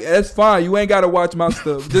that's fine. You ain't gotta watch my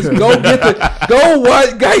stuff. Just go get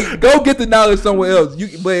the knowledge somewhere else.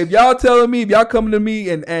 But if y'all telling me, if y'all coming to me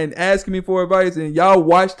and asking me for advice and y'all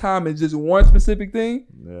watch time and just one specific thing,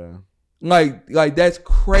 Yeah. Like that's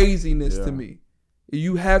craziness to me.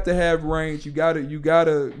 You have to have range. You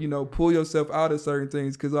gotta, pull yourself out of certain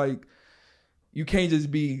things because like you can't just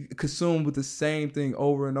be consumed with the same thing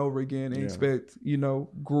over and over again and expect,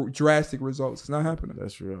 drastic results. It's not happening.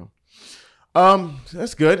 That's real.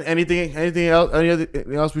 That's good. Anything else?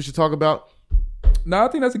 Anything else we should talk about? No, I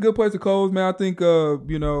think that's a good place to close, man. I think,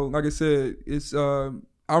 like I said, it's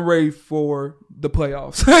I'm ready for the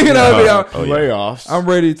playoffs. Playoffs. I'm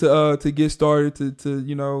ready to get started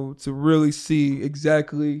to really see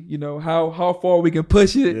exactly how far we can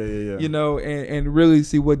push it. And really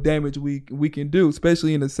see what damage we can do,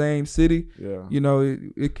 especially in the same city. Yeah,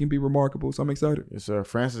 it can be remarkable. So I'm excited. Yes, sir.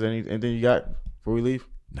 Francis, anything you got before we leave?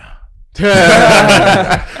 Nah.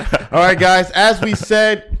 All right, guys. As we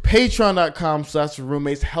said,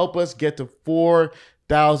 patreon.com/roommates. Help us get to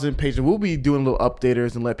 4,000 patrons. We'll be doing little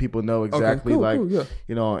updaters and let people know exactly on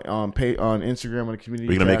Instagram on the community.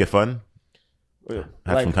 We're gonna make it fun.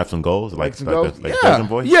 Have some goals, like Golden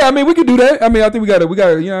Boy. Yeah, I mean we can do that. I mean I think we got we got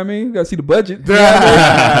to see the budget.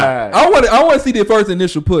 I want to see the first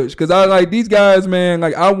initial push because I like these guys, man.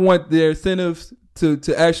 Like I want their incentives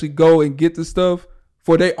to actually go and get the stuff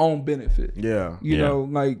for their own benefit. You know,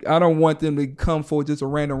 like I don't want them to come for just a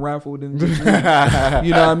random raffle and just you know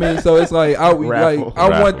what I mean? So it's like I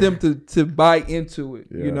want them to buy into it,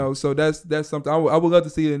 So that's something I would love to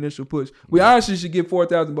see the initial push. We honestly should get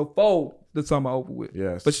 4,000 before the summer over with.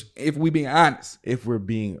 Yes. But if we're being honest.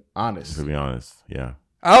 Yeah.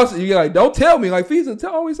 I also, you're like, don't tell me. Like Fisa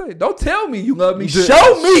always say, don't tell me you love me.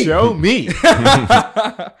 Show me. Show me.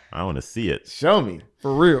 I want to see it. Show me.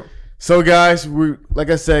 For real. So, guys, like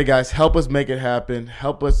I said, guys, help us make it happen.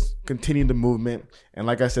 Help us continue the movement. And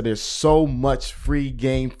like I said, there's so much free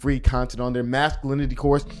game, free content on there. Masculinity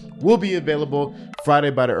course will be available Friday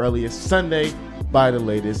by the earliest, Sunday by the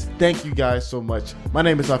latest. Thank you guys so much. My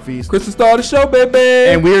name is Hafiz. Chris, the star of the show, baby.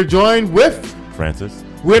 And we are joined with Francis.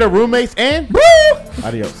 We're the roommates and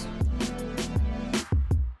adios.